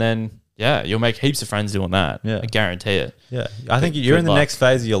life, and then you'll make heaps of friends doing that. Yeah. I guarantee it. Yeah, I think you're in the luck. next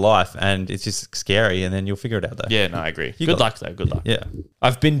phase of your life and it's just scary and then you'll figure it out though. Yeah, no, I agree. You Good got luck though. Good luck. Yeah.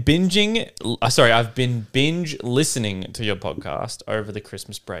 I've been binge listening to your podcast over the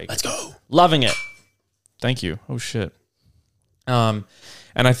Christmas break. Let's go. Loving it. Thank you. Oh, shit. And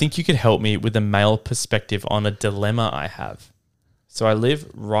I think you could help me with a male perspective on a dilemma I have. So I live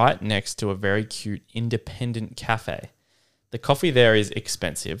right next to a very cute independent cafe. The coffee there is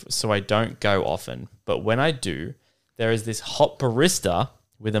expensive, so I don't go often. But when I do, there is this hot barista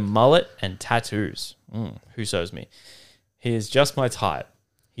with a mullet and tattoos. Who shows me? He is just my type.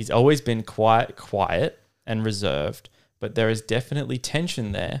 He's always been quiet and reserved, but there is definitely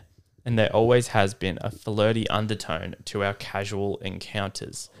tension there, and there always has been a flirty undertone to our casual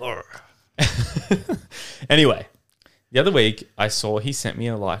encounters. Anyway, the other week I saw he sent me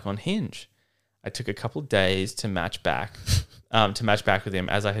a like on Hinge. I took a couple days to match back with him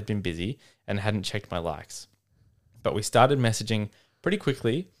as I had been busy and hadn't checked my likes. But we started messaging pretty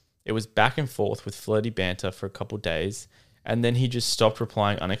quickly. It was back and forth with flirty banter for a couple days, and then he just stopped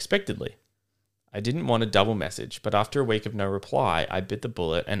replying unexpectedly. I didn't want a double message, but after a week of no reply, I bit the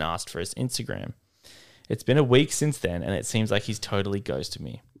bullet and asked for his Instagram. It's been a week since then, and it seems like he's totally ghosted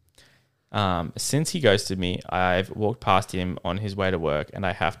me. Since he ghosted me, I've walked past him on his way to work, and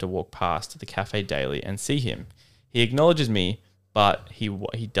I have to walk past the cafe daily and see him. He acknowledges me, but he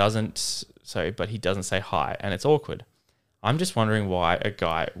doesn't say hi, and it's awkward. I'm just wondering why a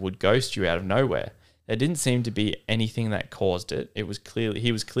guy would ghost you out of nowhere. There didn't seem to be anything that caused it. He was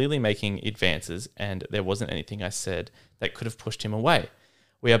clearly making advances, and there wasn't anything I said that could have pushed him away.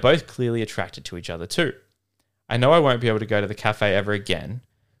 We are both clearly attracted to each other too. I know I won't be able to go to the cafe ever again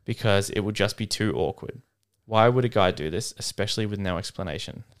because it would just be too awkward. Why would a guy do this, especially with no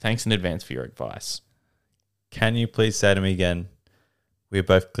explanation? Thanks in advance for your advice. Can you please say to me again, we are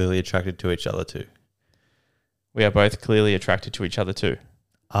both clearly attracted to each other too? We are both clearly attracted to each other too.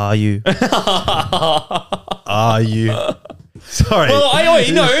 Are you? Are you? Sorry.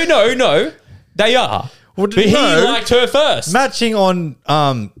 Well, no. They are. Well, but he liked her first. Matching on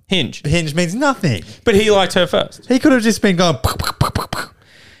Hinge. Hinge means nothing. But he liked her first. He could have just been going...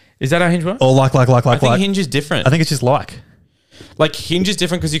 Is that how Hinge works? Or like. I think Hinge is different. I think it's just like. Like Hinge is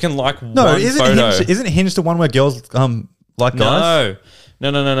different because you can like one photo. Isn't Hinge the one where girls like guys?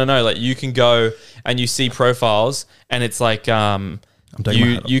 No. Like you can go and you see profiles and it's like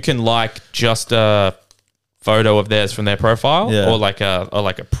you can like just a photo of theirs from their profile or like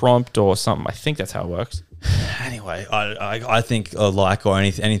a prompt or something. I think that's how it works. Anyway, I think a like or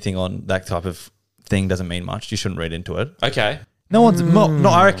anything on that type of thing doesn't mean much. You shouldn't read into it. Okay. No one's no.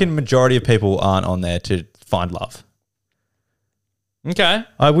 I reckon majority of people aren't on there to find love. Okay.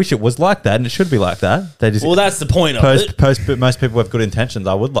 I wish it was like that, and it should be like that. They just that's the point of it. But most people have good intentions.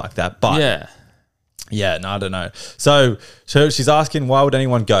 I would like that, but yeah. No, I don't know. So she's asking why would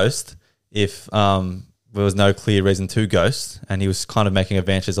anyone ghost if there was no clear reason to ghost, and he was kind of making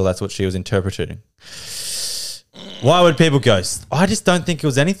advances, or that's what she was interpreting. Why would people ghost? I just don't think it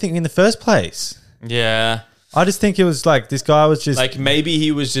was anything in the first place. Yeah. I just think it was like this guy was just... Like maybe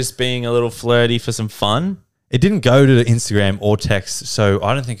he was just being a little flirty for some fun. It didn't go to Instagram or text, so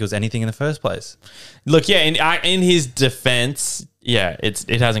I don't think it was anything in the first place. Look, yeah, in his defense, yeah,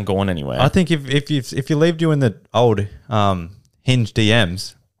 it hasn't gone anywhere. I think if you leave you in the old Hinge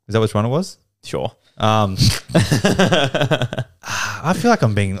DMs, is that which one it was? Sure. I feel like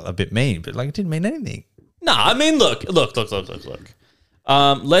I'm being a bit mean, but like it didn't mean anything. No, I mean, look.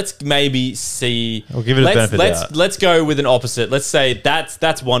 Let's maybe see. I'll give it a benefit of the doubt. Let's go with an opposite. Let's say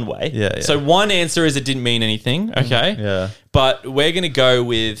that's one way. Yeah. So one answer is it didn't mean anything. Okay. Yeah. But we're gonna go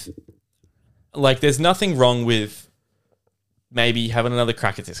with like there's nothing wrong with maybe having another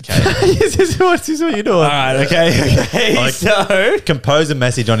crack at this, okay? This is what you're doing. All right. Okay. Like, so compose a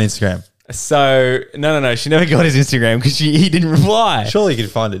message on Instagram. So no. She never got his Instagram because he didn't reply. Surely you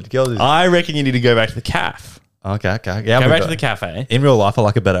can find it. I reckon you need to go back to the caf. Okay. Yeah, go back to the cafe. In real life, I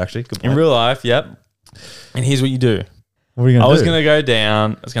like it better, actually. Good point. In real life, yep. And here's what you do. What are you going to do? I was going to go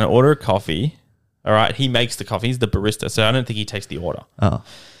down. I was going to order a coffee. All right. He makes the coffee. He's the barista. So I don't think he takes the order. Oh.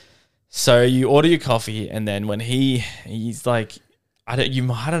 So you order your coffee. And then when he's like, I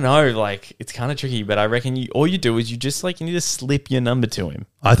don't know. Like, it's kind of tricky. But I reckon all you do is you just like, you need to slip your number to him.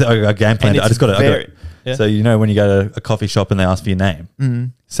 I game planned it. I just got it. Yeah. So, you know, when you go to a coffee shop and they ask for your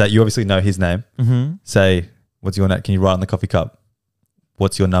name, so you obviously know his name. Mm-hmm. Say, what's your name? Can you write on the coffee cup?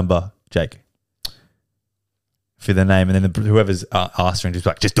 What's your number, Jake? For the name, and then whoever's answering just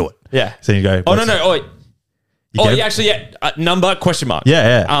like, just do it. Yeah. So you go. Oh no! Oh, wait. Number question mark.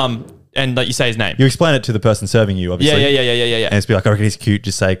 Yeah. And like you say his name. You explain it to the person serving you, obviously. Yeah. And it's be like, I reckon he's cute.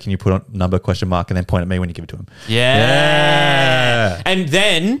 Just say, can you put on number question mark, and then point at me when you give it to him. Yeah. And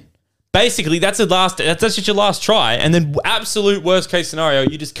then basically that's just your last try. And then absolute worst case scenario,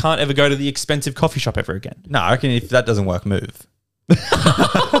 you just can't ever go to the expensive coffee shop ever again. No, I reckon if that doesn't work, move.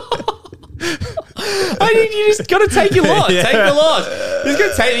 I you just got to take your loss. Take the loss. He's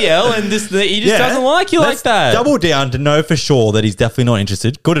going to take the L, and he just doesn't like you like that. Double down to know for sure that he's definitely not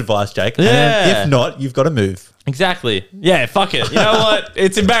interested. Good advice, Jake. And then if not, you've got to move. Exactly. Yeah, fuck it. You know what?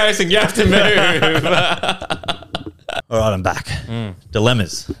 It's embarrassing. You have to move. All right, I'm back.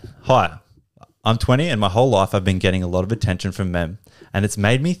 Dilemmas. Hi, I'm 20 and my whole life I've been getting a lot of attention from men, and it's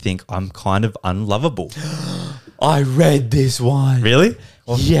made me think I'm kind of unlovable. I read this one. Really?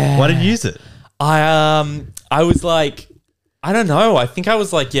 Yeah. Why didn't you use it? I was like, I don't know. I think I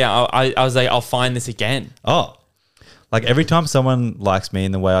was like, I was like, I'll find this again. Oh. Like every time someone likes me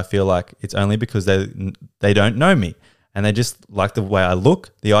in the way I feel like, it's only because they don't know me and they just like the way I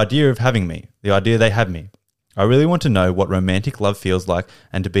look, the idea of having me, the idea they have me. I really want to know what romantic love feels like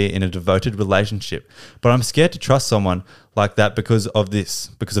and to be in a devoted relationship, but I'm scared to trust someone like that because of this.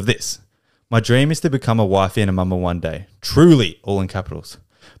 My dream is to become a wifey and a mama one day. Truly, all in capitals.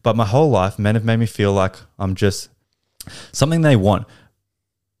 But my whole life, men have made me feel like I'm just something they want,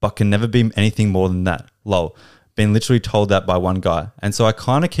 but can never be anything more than that. Lol. Been literally told that by one guy. And so I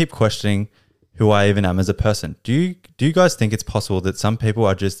kind of keep questioning who I even am as a person. Do you guys think it's possible that some people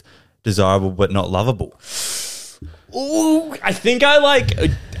are just desirable but not lovable? Ooh, I think I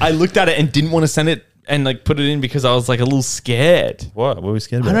looked at it and didn't want to send it and like put it in because I was like a little scared. What were we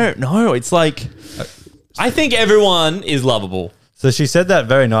scared about? I don't know. It's like, I think everyone is lovable. So she said that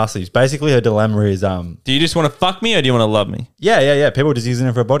very nicely. Basically, her dilemma is, do you just want to fuck me or do you want to love me? Yeah. People are just using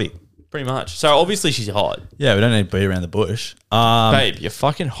her for a body. Pretty much. So obviously she's hot. Yeah, we don't need to beat around the bush. Babe, you're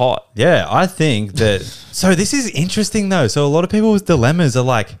fucking hot. Yeah, I think that. So this is interesting though. So a lot of people's dilemmas are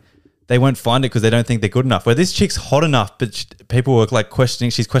like, they won't find it because they don't think they're good enough. Where this chick's hot enough, but people are like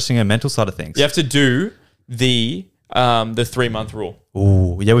she's questioning her mental side of things. You have to do the 3-month rule.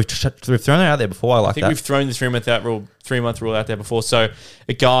 Ooh, yeah, we've thrown it out there before. I think we've thrown the 3-month rule out there before. So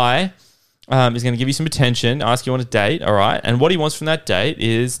a guy is going to give you some attention, ask you on a date, all right? And what he wants from that date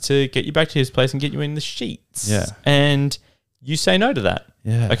is to get you back to his place and get you in the sheets. Yeah. And you say no to that.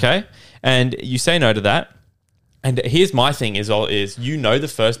 Yeah. Okay? And you say no to that. And here's my thing is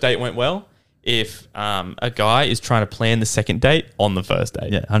the first date went well if a guy is trying to plan the second date on the first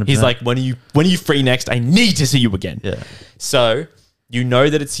date. Yeah, 100%. He's like, when are you free next? I need to see you again. Yeah. So you know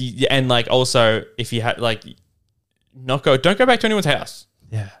that it's, and like also if you had like, don't go back to anyone's house.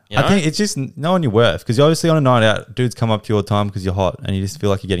 Yeah. You know? I think it's just knowing your worth because obviously on a night out, dudes come up to you all the time because you're hot and you just feel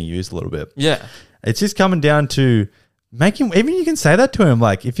like you're getting used a little bit. Yeah. It's just coming down to even you can say that to him.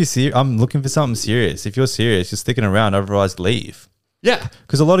 Like, if you're serious, I'm looking for something serious. If you're serious, you're sticking around, otherwise leave. Yeah.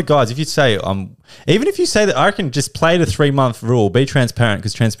 Because a lot of guys, if you say, even if you say that, I reckon just play the 3-month rule, be transparent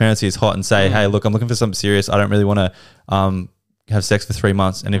because transparency is hot and say, hey, look, I'm looking for something serious. I don't really want to have sex for 3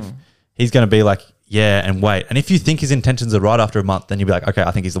 months. And if he's going to be like, yeah, and wait. And if you think his intentions are right after a month, then you'll be like, okay,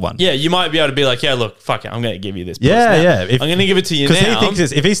 I think he's the one. Yeah, you might be able to be like, yeah, look, fuck it. I'm going to give you this. Yeah. I'm going to give it to you now. Because he thinks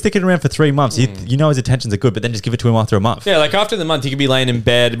this, if he's sticking around for 3 months, you know his intentions are good, but then just give it to him after a month. Yeah, like after the month, you could be laying in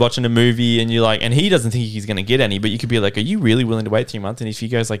bed watching a movie and you're like, and he doesn't think he's going to get any, but you could be like, are you really willing to wait 3 months? And if he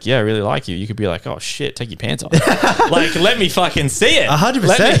goes like, yeah, I really like you, you could be like, oh shit, take your pants off. Like, let me fucking see it.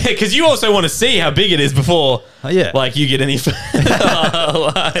 100%. Because you also want to see how big it is before like you get any.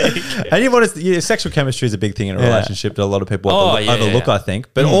 And you want to, sexual chemistry is a big thing in a relationship that a lot of people overlook, I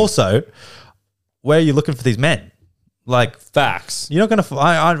think. But also, where are you looking for these men? Like, facts. You're not going to,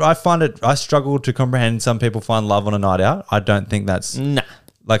 I find it, I struggle to comprehend some people find love on a night out. I don't think that's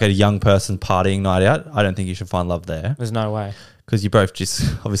like a young person partying night out. I don't think you should find love there. There's no way. Because you're both just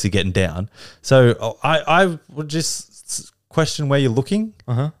obviously getting down. So I would just question where you're looking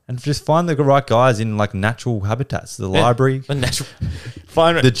and just find the right guys in like natural habitats, the library,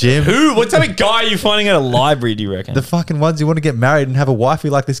 the gym. What type of guy are you finding at a library, do you reckon? The fucking ones you want to get married and have a wifey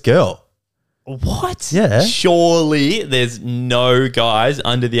like this girl. What? Yeah. Surely there's no guys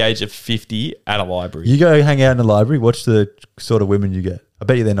under the age of 50 at a library. You go hang out in the library, watch the sort of women you get. I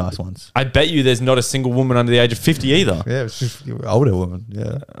bet you they're nice ones. I bet you there's not a single woman under the age of 50 either. Yeah, it's just older woman.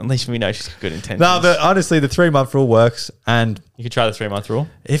 Yeah. Unless we know she's got good intentions. No, but honestly, the 3-month rule works. And you could try the 3-month rule.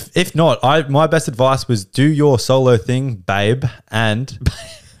 If not, my best advice was do your solo thing, babe. And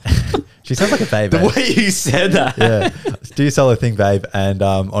she sounds like a babe. The way you said that. Yeah. Do your solo thing, babe. And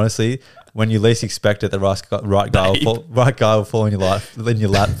honestly, when you least expect it, the right guy will fall in your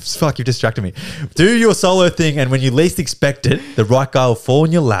lap. Fuck, you've distracted me. Do your solo thing, and when you least expect it, the right guy will fall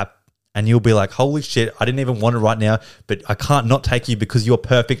in your lap, and you'll be like, holy shit, I didn't even want it right now, but I can't not take you because you're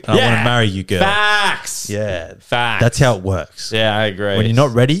perfect, and I want to marry you, girl. Facts. Yeah. Facts. That's how it works. Yeah, I agree. When you're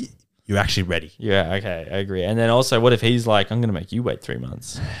not ready, you're actually ready. Yeah, okay, I agree. And then also, what if he's like, I'm going to make you wait 3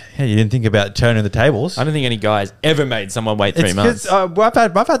 months? Yeah, you didn't think about turning the tables. I don't think any guy's ever made someone wait 3 months. I've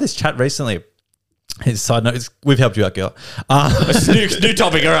had this chat recently. Side note, we've helped you out, girl. New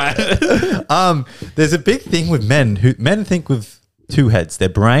topic, all right. There's a big thing with men who think with two heads, their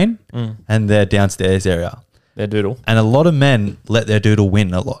brain and their downstairs area. Their doodle. And a lot of men let their doodle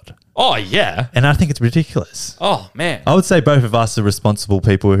win a lot. Oh, yeah. And I think it's ridiculous. Oh, man. I would say both of us are responsible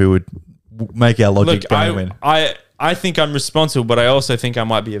people who would make our logic brain win. I think I'm responsible, but I also think I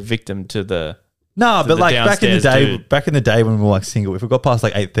might be a victim to the... No, but the like back in downstairs the day when we were like single, if we got past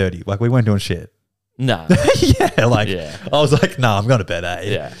like 8:30, like we weren't doing shit. Nah. Yeah, like Yeah. I was like, nah, I'm going to bed, eh?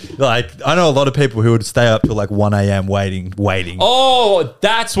 Yeah. Like I know a lot of people who would stay up till like 1 a.m. waiting. Oh,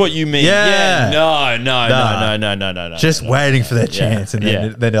 that's what you mean. Yeah. No. Just waiting for their chance, and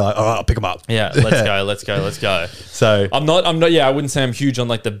then they're like, all right, I'll pick them up. Yeah, let's go. So I'm not. Yeah, I wouldn't say I'm huge on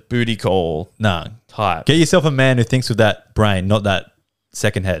like the booty call no, type. get yourself a man who thinks with that brain, not that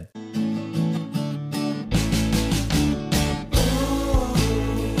second head.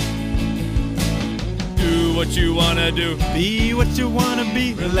 Do what you wanna do. Be what you wanna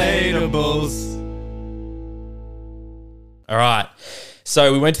be. Relatables. All right.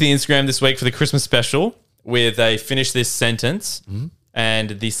 So we went to the Instagram this week for the Christmas special with a finish this sentence. And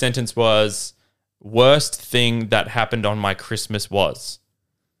the sentence was, worst thing that happened on my Christmas was.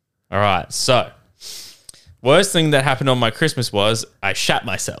 All right. So worst thing that happened on my Christmas was I shat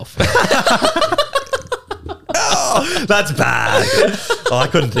myself. Oh, that's bad. I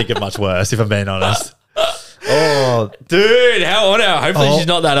couldn't think of much worse, if I'm being honest. Oh, Dude, how on her? Hopefully she's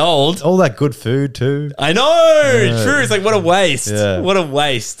not that old. all that good food too. I know. True. It's like, what a waste. Yeah. What a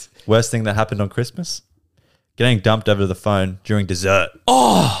waste. Worst thing that happened on Christmas? Getting dumped over the phone during dessert.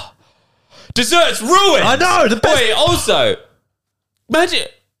 Dessert's ruined. I know, the best- Wait, also, imagine,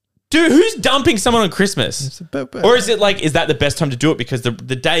 dude, who's dumping someone on Christmas? Or is it like, is that the best time to do it because the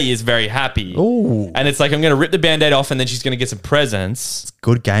day is very happy? Ooh. And it's like, I'm going to rip the Band-Aid off and then she's going to get some presents.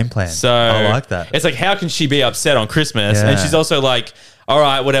 Good game plan. So I like that. It's like, how can she be upset on Christmas? Yeah. And she's also like, all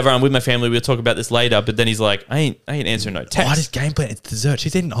right, whatever, I'm with my family. We'll talk about this later. But then he's like, I ain't answering no text. Oh, this game plan. It's dessert.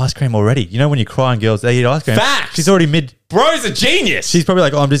 She's eating ice cream already. You know when you're crying, girls, they eat ice cream. Facts. She's already mid. Bro's a genius. She's probably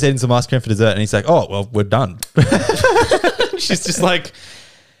like, oh, I'm just eating some ice cream for dessert. And he's like, oh, well, we're done. She's just like,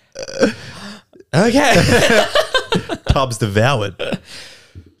 okay. Pub's devoured.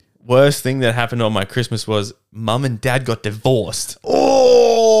 Worst thing that happened on my Christmas was mum and dad got divorced.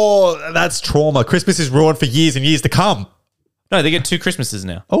 Oh, that's trauma. Christmas is ruined for years and years to come. No, they get 2 Christmases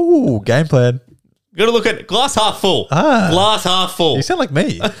now. Oh, game plan. You got to look at glass half full. Glass half full. You sound like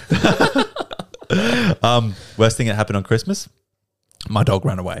me. Worst thing that happened on Christmas? My dog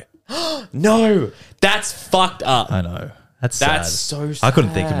ran away. No, that's fucked up. I know. That's so sad. I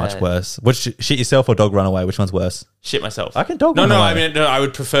couldn't think of much worse. Which shit yourself or dog run away? Which one's worse? Shit myself. I can dog No, run no, away. I mean, no, I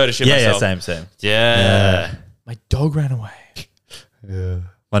would prefer to shit Yeah, myself. same. Yeah. My dog ran away. Yeah.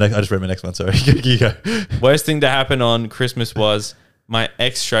 I just read my next one. Sorry, you go. Worst thing to happen on Christmas was my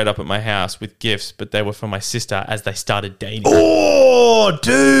ex showed up at my house with gifts, but they were for my sister as they started dating. Oh,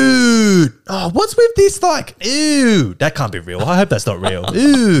 dude. Oh, what's with this? Like, ew. That can't be real. I hope that's not real.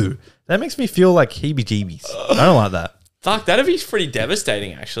 Ew. That makes me feel like heebie-jeebies. I don't like that. Fuck, that'd be pretty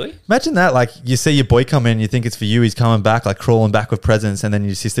devastating, actually. Imagine that. Like, you see your boy come in, you think it's for you. He's coming back, like crawling back with presents, and then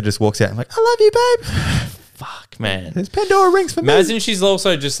your sister just walks out and like, I love you, babe. Fuck, man. There's Pandora rings for me. Imagine she's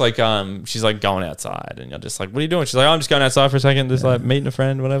also just like, she's like going outside and you're just like, what are you doing? She's like, oh, I'm just going outside for a second, just like meeting a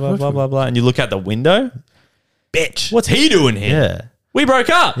friend, whatever, blah, blah, blah. And you look out the window. Bitch. What's he doing here? Yeah. We broke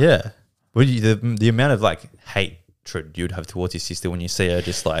up. Yeah. Well, the amount of like hatred you'd have towards your sister when you see her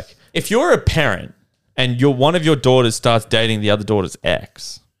just like. If you're a parent and one of your daughters starts dating the other daughter's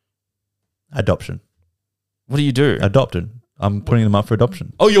ex, Adoption. what do you do? Adopted. I'm putting them up for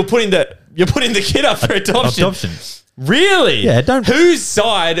adoption. Oh, you're putting the kid up for adoption. Adoption. Really? Yeah, don't- Whose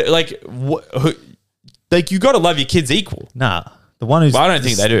side? Like, you got to love your kids equal. Nah. The one who's. Well, I don't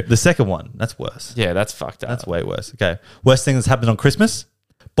think they do. The second one. That's worse. Yeah, that's fucked up. That's way worse. Okay. Worst thing that's happened on Christmas?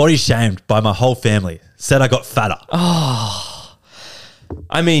 Body shamed by my whole family. Said I got fatter. I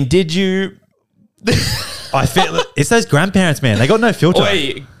mean, did you? I feel it's those grandparents, man. They got no filter.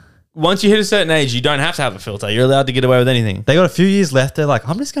 Wait, once you hit a certain age, you don't have to have a filter. You're allowed to get away with anything. They got a few years left. They're like,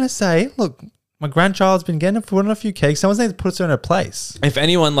 I'm just going to say, look, my grandchild's been getting put on a few cakes. Someone's need to put her in her place. If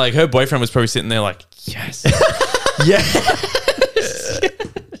anyone, like her boyfriend was probably sitting there like, yes.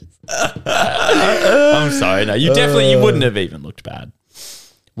 I'm sorry. No, you wouldn't have even looked bad.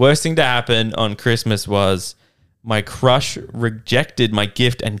 Worst thing to happen on Christmas was my crush rejected my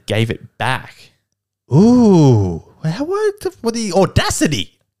gift and gave it back. Ooh. What the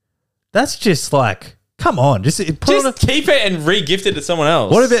audacity? That's just like Come on, just put on Just keep it and re-gift it to someone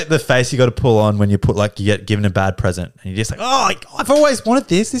else. What about the face you got to pull on when you get given a bad present and you're just like, oh, I've always wanted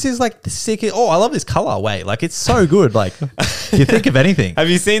this. This is like the sickest. Oh, I love this color. Wait, like it's so good. Like you think of anything. Have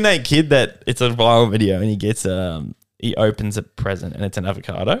you seen that kid that it's a viral video and he gets he opens a present and it's an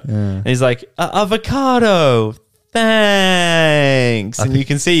avocado and he's like, avocado, thanks. And you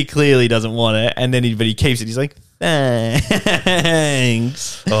can see he clearly doesn't want it, and then but he keeps it. He's like,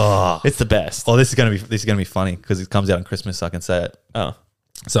 thanks. Oh, It's the best. this is gonna be funny because it comes out on Christmas, so I can say it. Oh,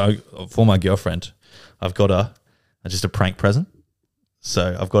 So for my girlfriend, I've got just a prank present.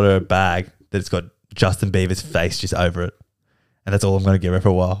 So I've got her a bag that's got Justin Bieber's face just over it, and that's all I'm going to give her for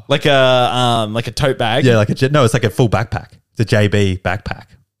a while. like a tote bag. Yeah, it's like a full backpack. It's a JB backpack,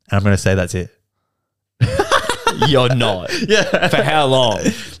 and I'm going to say that's it. You're not. Yeah, For how long?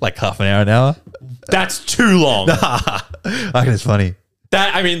 like half an hour. That's too long. I reckon it's funny.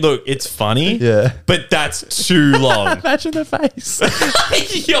 That I mean, look, it's funny. Yeah. But that's too long. Imagine the face.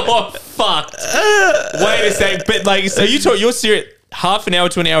 You're fucked. Wait a sec. But like, so you're serious? Half an hour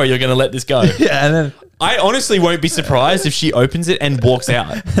to an hour, you're going to let this go? Yeah, and then I honestly won't be surprised if she opens it and walks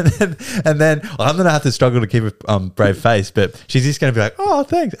out. and then I'm going to have to struggle to keep a brave face, but she's just going to be like, oh,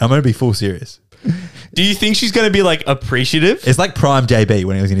 thanks. I'm going to be full serious. Do you think she's going to be like appreciative? It's like prime JB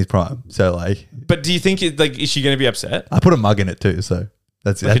when he was in his prime. So like, But do you think is she going to be upset? I put a mug in it too. So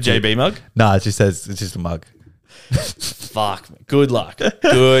that's Like that's a JB mug? No, it just says it's just a mug. Fuck. Good luck.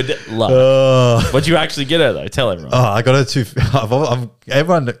 Good luck. Oh, What'd you actually get her though? Tell everyone. I got her two.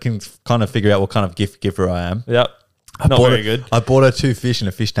 Everyone can kind of figure out what kind of giver I am. Yep. Not Bought very her- good. I bought her 2 fish in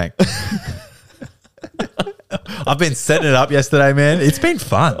a fish tank. I've been setting it up yesterday, man. It's been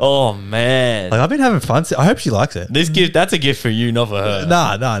fun. Oh man. Like I've been having fun. I hope she likes it. That's a gift for you, not for her. No.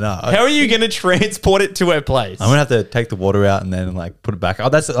 How are you going to transport it to her place? I'm gonna have to take the water out and then like put it back. Oh,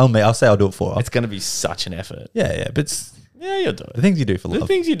 that's on me. I'll say I'll do it for her. It's going to be such an effort. Yeah, but it's Yeah, you'll do the it. things you do for The love.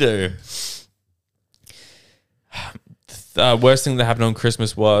 things you do. Worst thing that happened on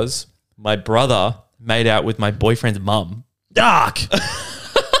Christmas was my brother made out with my boyfriend's mum. Dark.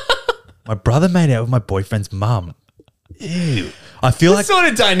 My brother made out with my boyfriend's mum. Ew. I feel What like sort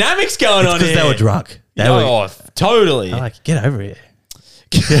of dynamics going on because here? they were drunk. They were Oh, totally. like, get over here.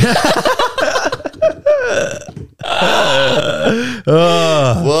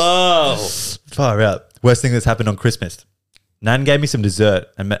 Whoa. Far out. Worst thing that's happened on Christmas. Nan gave me some dessert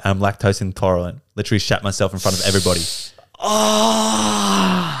and I'm lactose intolerant. Literally shat myself in front of everybody.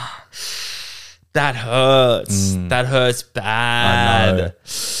 Oh, that hurts. That hurts bad. I know.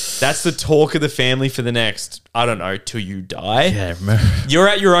 That's the talk of the family for the next, I don't know, till you die. Yeah, remember? You're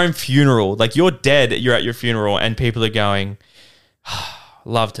at your own funeral. Like you're dead, you're at your funeral, and people are going,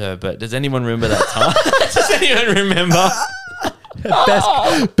 loved her, but does anyone remember that time? Does anyone remember?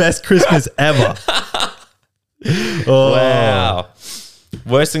 Best Christmas ever. Oh. Wow.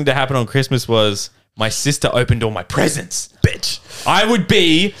 Worst thing to happen on Christmas was my sister opened all my presents. Bitch. I would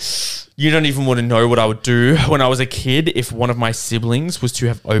be, you don't even want to know what I would do when I was a kid if one of my siblings was to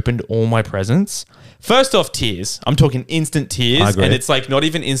have opened all my presents. First off, tears. I'm talking instant I tears. agree. And it's like not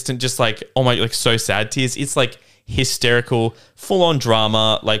even instant, just like, oh my, like so sad tears. It's like hysterical, full on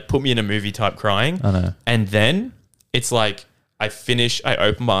drama, like put me in a movie type crying. I know. And then it's like, I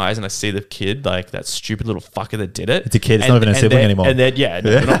open my eyes and I see the kid, like that stupid little fucker that did it. It's a kid, it's not even a sibling they're- anymore. And then,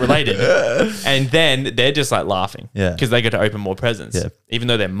 they're not related. And then they're just like laughing. Yeah. Because they get to open more presents. Yeah. Even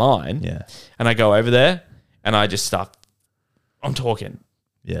though they're mine. Yeah. And I go over there and I just start, I'm talking.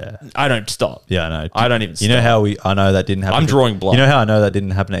 Yeah. I don't stop. Yeah, I know. I don't even You know stop. how I know that didn't happen? I'm drawing blood. You know how I know that didn't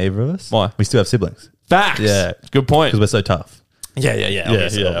happen to either of us? Why? We still have siblings. Facts. Yeah. Good point. Because we're so tough.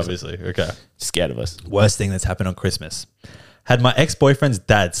 Yeah. Obviously. Okay. Scared of us. Worst thing that's happened on Christmas. Had my ex-boyfriend's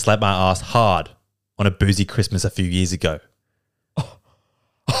dad slap my ass hard on a boozy Christmas a few years ago.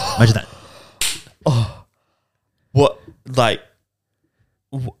 Imagine that. What? Like,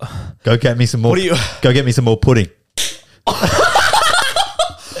 Go get me some more. What do you- Go get me some more pudding.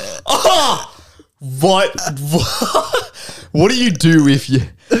 what? What do you do if you,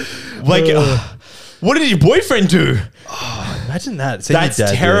 like, what did your boyfriend do? Imagine that. Seeing your That's dad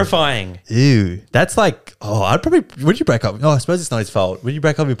do it. terrifying. Ew. That's like, I'd probably, would you break up? No, I suppose it's not his fault. Would you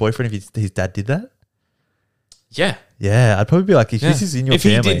break up with your boyfriend if his dad did that? Yeah. Yeah, I'd probably be like, if this is in your if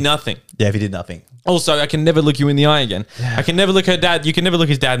family. he did nothing. Yeah, if he did nothing. Also, I can never look you in the eye again. I can never look her dad. You can never look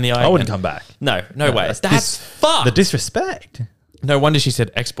his dad in the eye. I wouldn't again. come back. No way. That's dis- fucked. The disrespect. No wonder she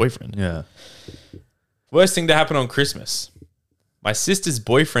said ex-boyfriend. Yeah. Worst thing to happen on Christmas. My sister's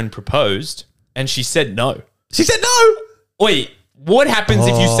boyfriend proposed and she said no. She said no. Wait, what happens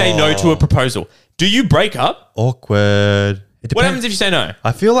if you say no to a proposal? Do you break up? Awkward. It What happens if you say no?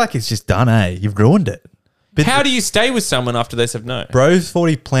 I feel like it's just done, eh? You've ruined it. But How do you stay with someone after they said no? Bro's thought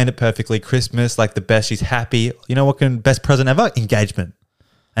he planned it perfectly. Christmas, like the best. She's happy. You know what? Best present ever? Engagement.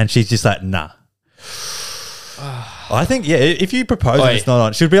 And she's just like, nah. I think, yeah, if you propose and it's not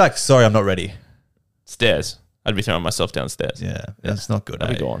on, she'd be like, sorry, I'm not ready. Stairs. I'd be throwing myself downstairs. Yeah, that's not good. I'd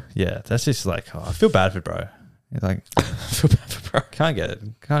be gone. Yeah, that's just like, oh, I feel bad for bro. He's like, I feel bad for bro. can't get it.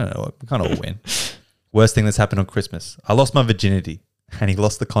 Can't all win. Worst thing that's happened on Christmas. I lost my virginity and he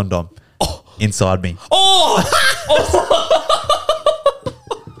lost the condom inside me. Oh!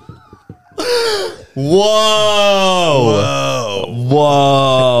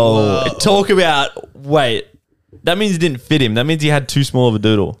 Whoa. Talk about, wait, that means it didn't fit him. That means he had too small of a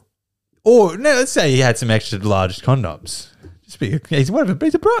doodle. Or no, let's say he had some extra large condoms. He's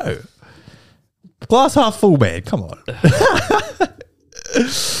a bro. Glass half full, man. Come on.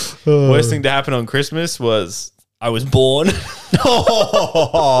 Worst thing to happen on Christmas was I was born.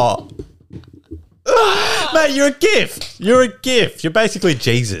 Mate, you're a gift. You're a gift. You're basically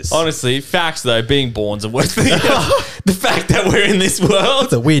Jesus. Honestly, facts though, being born's a worse thing. The fact that we're in this world.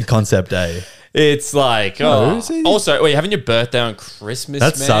 It's a weird concept, eh? It's like, see? Also, wait, having your birthday on Christmas,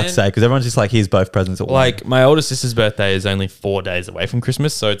 That man? sucks, eh? Because everyone's just like, here's both presents at once. Like, my older sister's birthday is only 4 days away from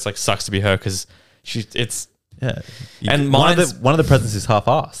Christmas, so it's like, sucks to be her because Yeah. And one mine's- of the presents is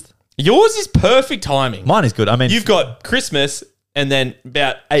half-assed. yours is perfect timing. Mine is good. I mean, You've got Christmas and then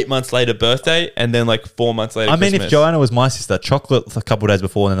about 8 months later birthday and then like 4 months later Christmas. if Joanna was my sister, chocolate a couple of days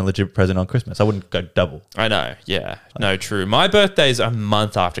before and then a legit present on Christmas. I wouldn't go double. I know, yeah. No, true. My birthday's a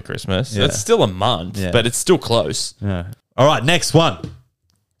month after Christmas. Yeah. It's still a month, Yeah. but it's still close. Yeah. All right, next one.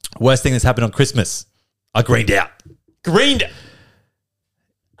 Worst thing that's happened on Christmas. I greened out. Greened.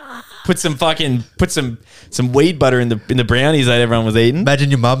 Put some weed butter in the brownies that everyone was eating.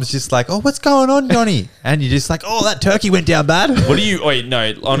 Imagine your mum's just like, oh, what's going on, Johnny? And you're just like, oh, that turkey went down bad. What do you? Wait,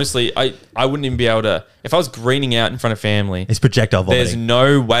 no. Honestly, I wouldn't even be able to. If I was greening out in front of family, It's projectile vomiting. there's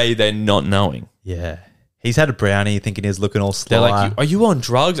no way they're not knowing. Yeah. He's had a brownie thinking he's looking all They're sly. like, are you on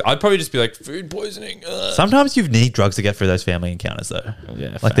drugs? I'd probably just be like, food poisoning. Ugh. Sometimes you need drugs to get through those family encounters, though.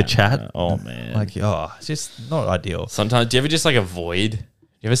 Yeah, Like the fam. chat. Oh man. Like, oh, it's just not ideal. Sometimes, do you ever just like avoid? Do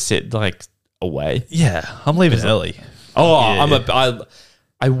you ever sit like away? Yeah, I'm leaving early. Oh, Yeah.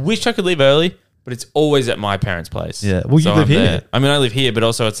 I wish I could leave early, but it's always at my parents' place. Yeah. Well, you live I'm here. there. I mean, I live here, but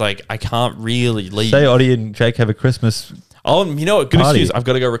also it's like I can't really leave. Say Oddie and Jake have a Christmas. Oh, you know what? Good Party. excuse. I've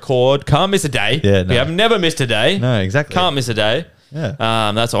got to go record. Can't miss a day. Yeah, no. We have never missed a day. No, exactly. Can't miss a day.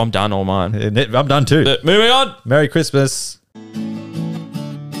 Yeah. That's all. I'm done. All mine. I'm done too. But moving on. Merry Christmas.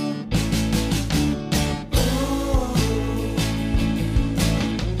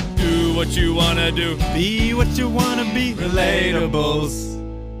 Do what you wanna do. Be what you wanna be. Relatables.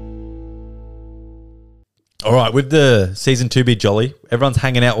 All right, with the season 2 be jolly, everyone's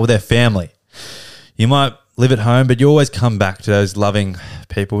hanging out with their family. You might live at home, but you always come back to those loving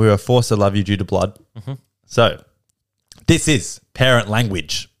people who are forced to love you due to blood. So, this is parent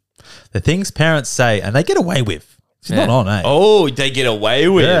language. The things parents say and they get away with. It's not on, eh? Oh, they get away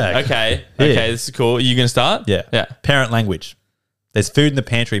with Yeah. it. Okay. Yeah. Okay, this is cool. Are you gonna start? Yeah. Yeah. Parent language. There's food in the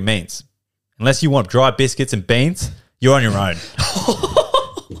pantry means, unless you want dry biscuits and beans, you're on your own.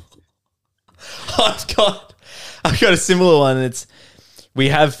 I've got a similar one. It's we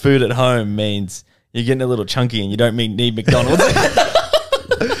have food at home means you're getting a little chunky and you don't need McDonald's.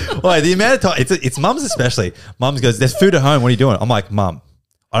 Wait, the amount of time, it's mums especially. Mums goes, there's food at home. What are you doing? I'm like, Mum,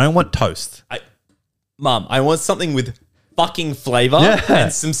 I don't want toast. Mum, I want something with fucking flavor Yeah.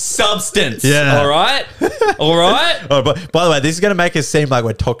 and some substance. Yeah. All right? All right? Oh, but by the way, this is going to make us seem like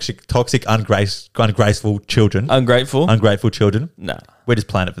we're toxic, ungraceful children. Ungrateful? Ungrateful children. Nah. We're just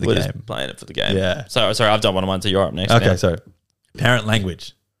playing it for the We're game. just playing it for the game. Yeah. Sorry, I've done one of mine, so you're up next. Okay, now. so parent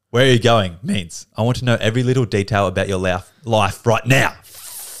language. Where are you going? Means I want to know every little detail about your life right now.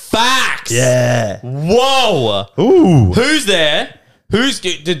 Facts! Yeah. Whoa! Ooh. Who's there?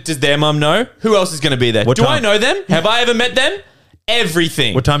 Does their mum know? Who else is going to be there? What Do I time? know them? Have I ever met them?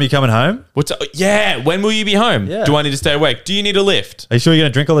 Everything. What time are you coming home? Yeah, when will you be home? Yeah. Do I need to stay awake? Do you need a lift? Are you sure you're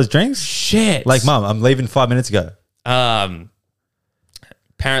going to drink all those drinks? Shit. Like, Mum, I'm leaving 5 minutes ago.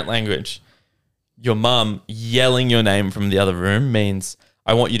 Parent language. Your mum yelling your name from the other room means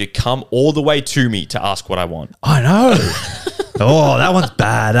I want you to come all the way to me to ask what I want. I know. Oh, that one's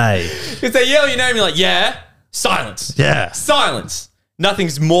bad, eh? Because they yell your name, you're like, yeah, silence. Yeah. Silence.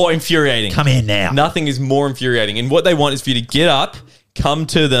 Nothing's more infuriating. Come here now. Nothing is more infuriating. And what they want is for you to get up, come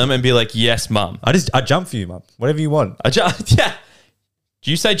to them and be like, yes, mum. I jump for you, Mum. Whatever you want. Yeah. Do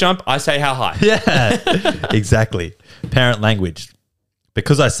you say jump? I say how high. Yeah, exactly. Parent language.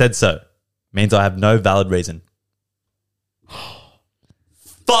 Because I said so means I have no valid reason.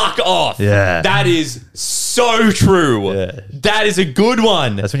 Fuck off. Yeah. That is so true. Yeah. That is a good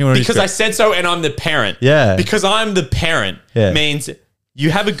one. That's when you want to because I said so and I'm the parent. Yeah. Because I'm the parent Yeah. means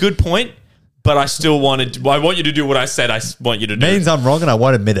you have a good point, but I still want you to do what I said I want you to do. Means I'm wrong and I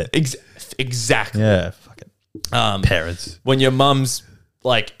won't admit it. Exactly. Yeah, fucking parents. When your mum's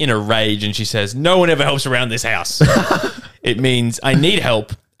like in a rage and she says, no one ever helps around this house. It means I need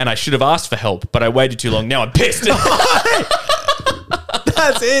help and I should have asked for help, but I waited too long. Now I'm pissed.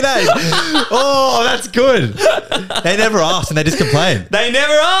 That's it, eh? Oh, that's good. They never asked and they just complain. They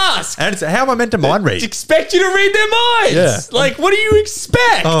never ask. And it's, how am I meant to mind read? Expect you to read their minds. Yeah. Like, what do you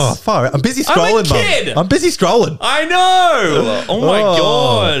expect? Oh, far. I'm busy I'm a scrolling, kid. Mum. I'm busy scrolling. I know. Oh my Oh.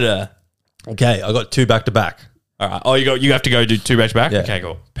 God. Okay, I got 2 back to back. All right. Oh, you have to go do 2 back to back? Yeah. Okay,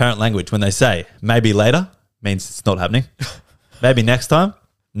 cool. Parent language, when they say maybe later, means it's not happening. Maybe next time,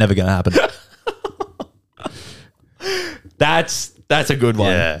 never going to happen. That's a good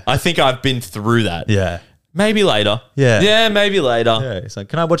one. Yeah. I think I've been through that. Yeah. Maybe later. Yeah. Yeah, maybe later. Yeah. It's like,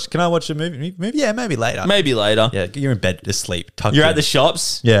 can I watch a movie? Yeah, maybe later. Maybe later. Yeah, you're in bed asleep. Tucked You're in. at the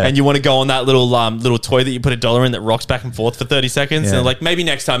shops, Yeah. and you want to go on that little toy that you put $1 in that rocks back and forth for 30 seconds, Yeah. and they're like, maybe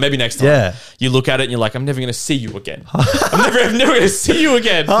next time. Yeah. You look at it and you're like, I'm never going to see you again. I'm never going to see you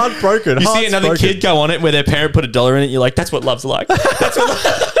again. Heartbroken. You see heart's another broken. kid go on it where their parent put $1 in it, you're like, that's what love's like. That's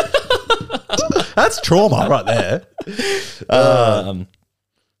what That's trauma right there.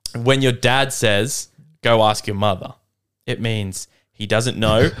 When your dad says, go ask your mother, it means he doesn't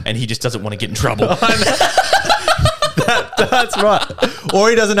know and he just doesn't want to get in trouble. That's right. Or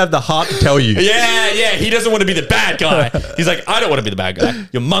he doesn't have the heart to tell you. Yeah. He doesn't want to be the bad guy. He's like, I don't want to be the bad guy.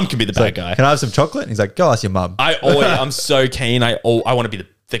 Your mum can be the bad guy. Can I have some chocolate? And he's like, go ask your mum. I'm so keen. I want to be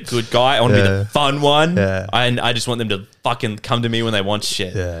the good guy. I want to be Yeah. the fun one. Yeah. And I just want them to fucking come to me when they want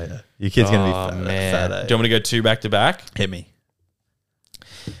shit. Yeah. Your kid's going to be Oh, fat. man. fat, Do eh? you want me to go 2 back to back? Hit me.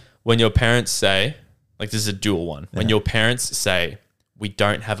 When your parents say, like this is a dual one. When your parents say, we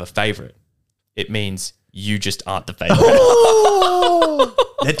don't have a favorite, it means you just aren't the favorite.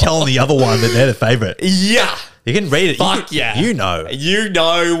 They're telling the other one that they're the favorite. Yeah. You can read it. Fuck yeah. You know. You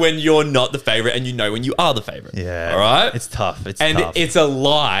know when you're not the favorite and you know when you are the favorite. Yeah. All right? It's tough. It's and tough. it's a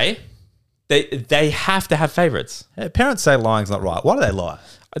lie. They have to have favorites. Yeah, parents say lying's not right. Why do they lie?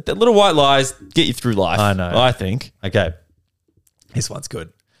 The little white lies get you through life. I know. I think. Okay. This one's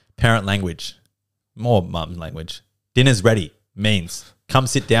good. Parent language. More mum language. Dinner's ready means come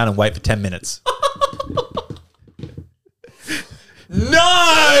sit down and wait for 10 minutes.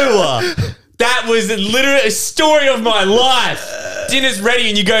 No! That was literally a story of my life. Dinner's ready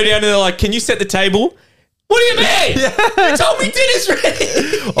and you go down and they're like, can you set the table? What do you mean? You told me dinner's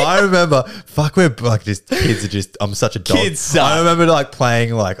ready. I remember, we're like just kids are just. I'm such a dog. Kids suck. I remember like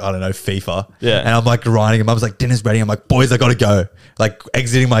playing like I don't know FIFA. Yeah. And I'm like grinding, and Mum's like dinner's ready. I'm like boys, I gotta go. Like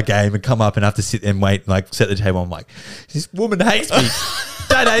exiting my game and come up and have to sit and wait and like set the table. I'm like, this woman hates me.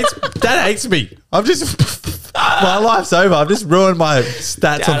 Dad hates me. I'm just my life's over. I've just ruined my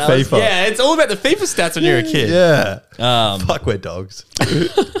stats on FIFA. Yeah, it's all about the FIFA stats when you're a kid. Yeah. Fuck, we're dogs.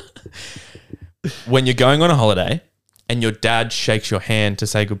 When you're going on a holiday and your dad shakes your hand to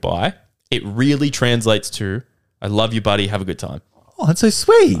say goodbye, it really translates to, I love you, buddy. Have a good time. Oh, that's so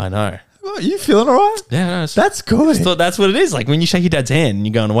sweet. I know. Oh, you feeling all right? Yeah, no, That's good. I thought that's what it is. Like when you shake your dad's hand and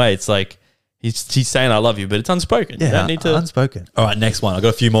you're going away, it's like he's saying I love you, but it's unspoken. You don't need to. Unspoken. All right, next one. I've got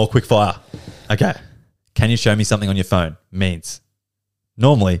a few more quick fire. Okay. Can you show me something on your phone? Means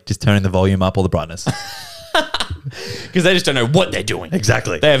normally just turning the volume up or the brightness. Because they just don't know what they're doing.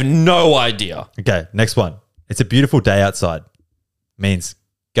 Exactly. They have no idea. Okay, next one. It's a beautiful day outside. Means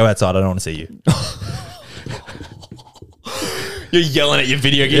go outside. I don't want to see you. You're yelling at your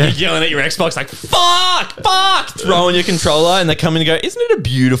video game. You're yelling at your Xbox like, fuck, throwing your controller, and they come in and go, isn't it a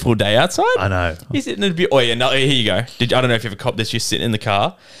beautiful day outside? I know. Isn't it a beautiful... Oh, yeah, no, here you go. I don't know if you ever copped this. You're sitting in the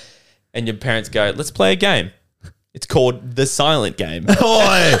car, and your parents go, let's play a game. It's called The Silent Game.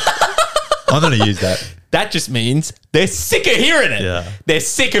 Oi! I'm going to use that. That just means they're sick of hearing it. Yeah. They're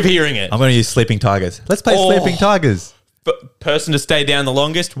sick of hearing it. I'm going to use Sleeping Tigers. Let's play Oh. Sleeping Tigers. But person to stay down the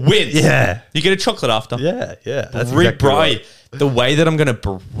longest wins. Yeah. You get a chocolate after. Yeah. That's Bribe. exactly right. The way that I'm going to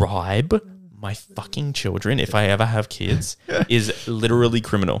bribe my fucking children, if I ever have kids, is literally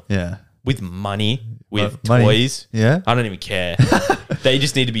criminal. Yeah. With money, with Money. toys. Yeah. I don't even care. They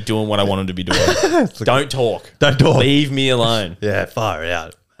just need to be doing what I want them to be doing. Don't talk. Don't talk. Leave me alone. Yeah, fire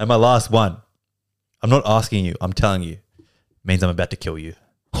out. And my last one. I'm not asking you. I'm telling you. Means I'm about to kill you.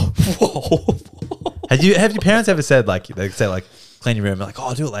 Whoa. Have your parents ever said like they say like clean your room? Like, oh,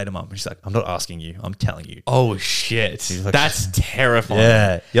 I'll do it later, Mum. And she's like, I'm not asking you. I'm telling you. Oh, shit. like- That's terrifying.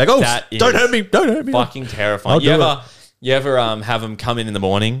 Yeah. You're like, oh, That don't is hurt me. Don't hurt me. Fucking terrifying. I'll You do ever You ever have them come in the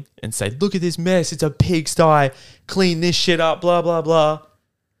morning and say, look at this mess, it's a pigsty, clean this shit up, blah, blah, blah.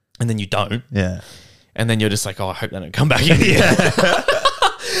 And then you don't. Yeah. And then you're just like, oh, I hope they don't come back in here.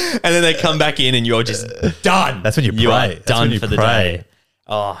 And then they come back in and you're just done. That's when you You are pray. That's done when you for the pray. day.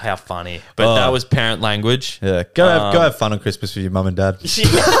 Oh, how funny. But that was parent language. Yeah. Go have fun on Christmas with your mum and dad.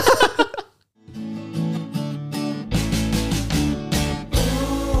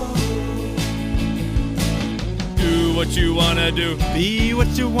 Do what you want to do. Be what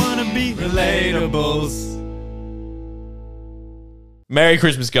you want to be. Relatables. Merry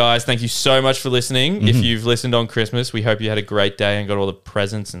Christmas, guys. Thank you so much for listening. If you've listened on Christmas, we hope you had a great day and got all the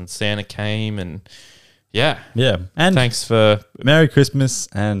presents and Santa came and yeah. And Thanks for Merry Christmas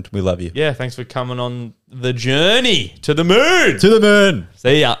and we love you. thanks for coming on the journey to the moon. To the moon.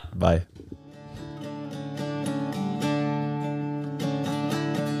 See ya. Bye.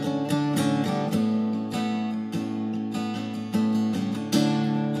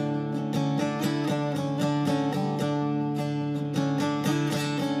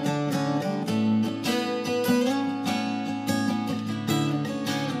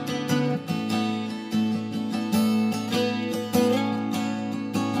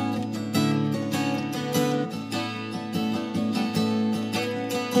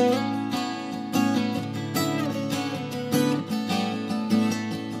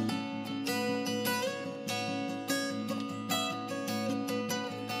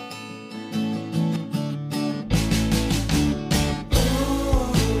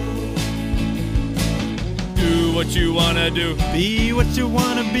 Do what you want to do. Be what you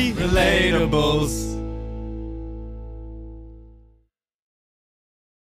want to be. Relatables.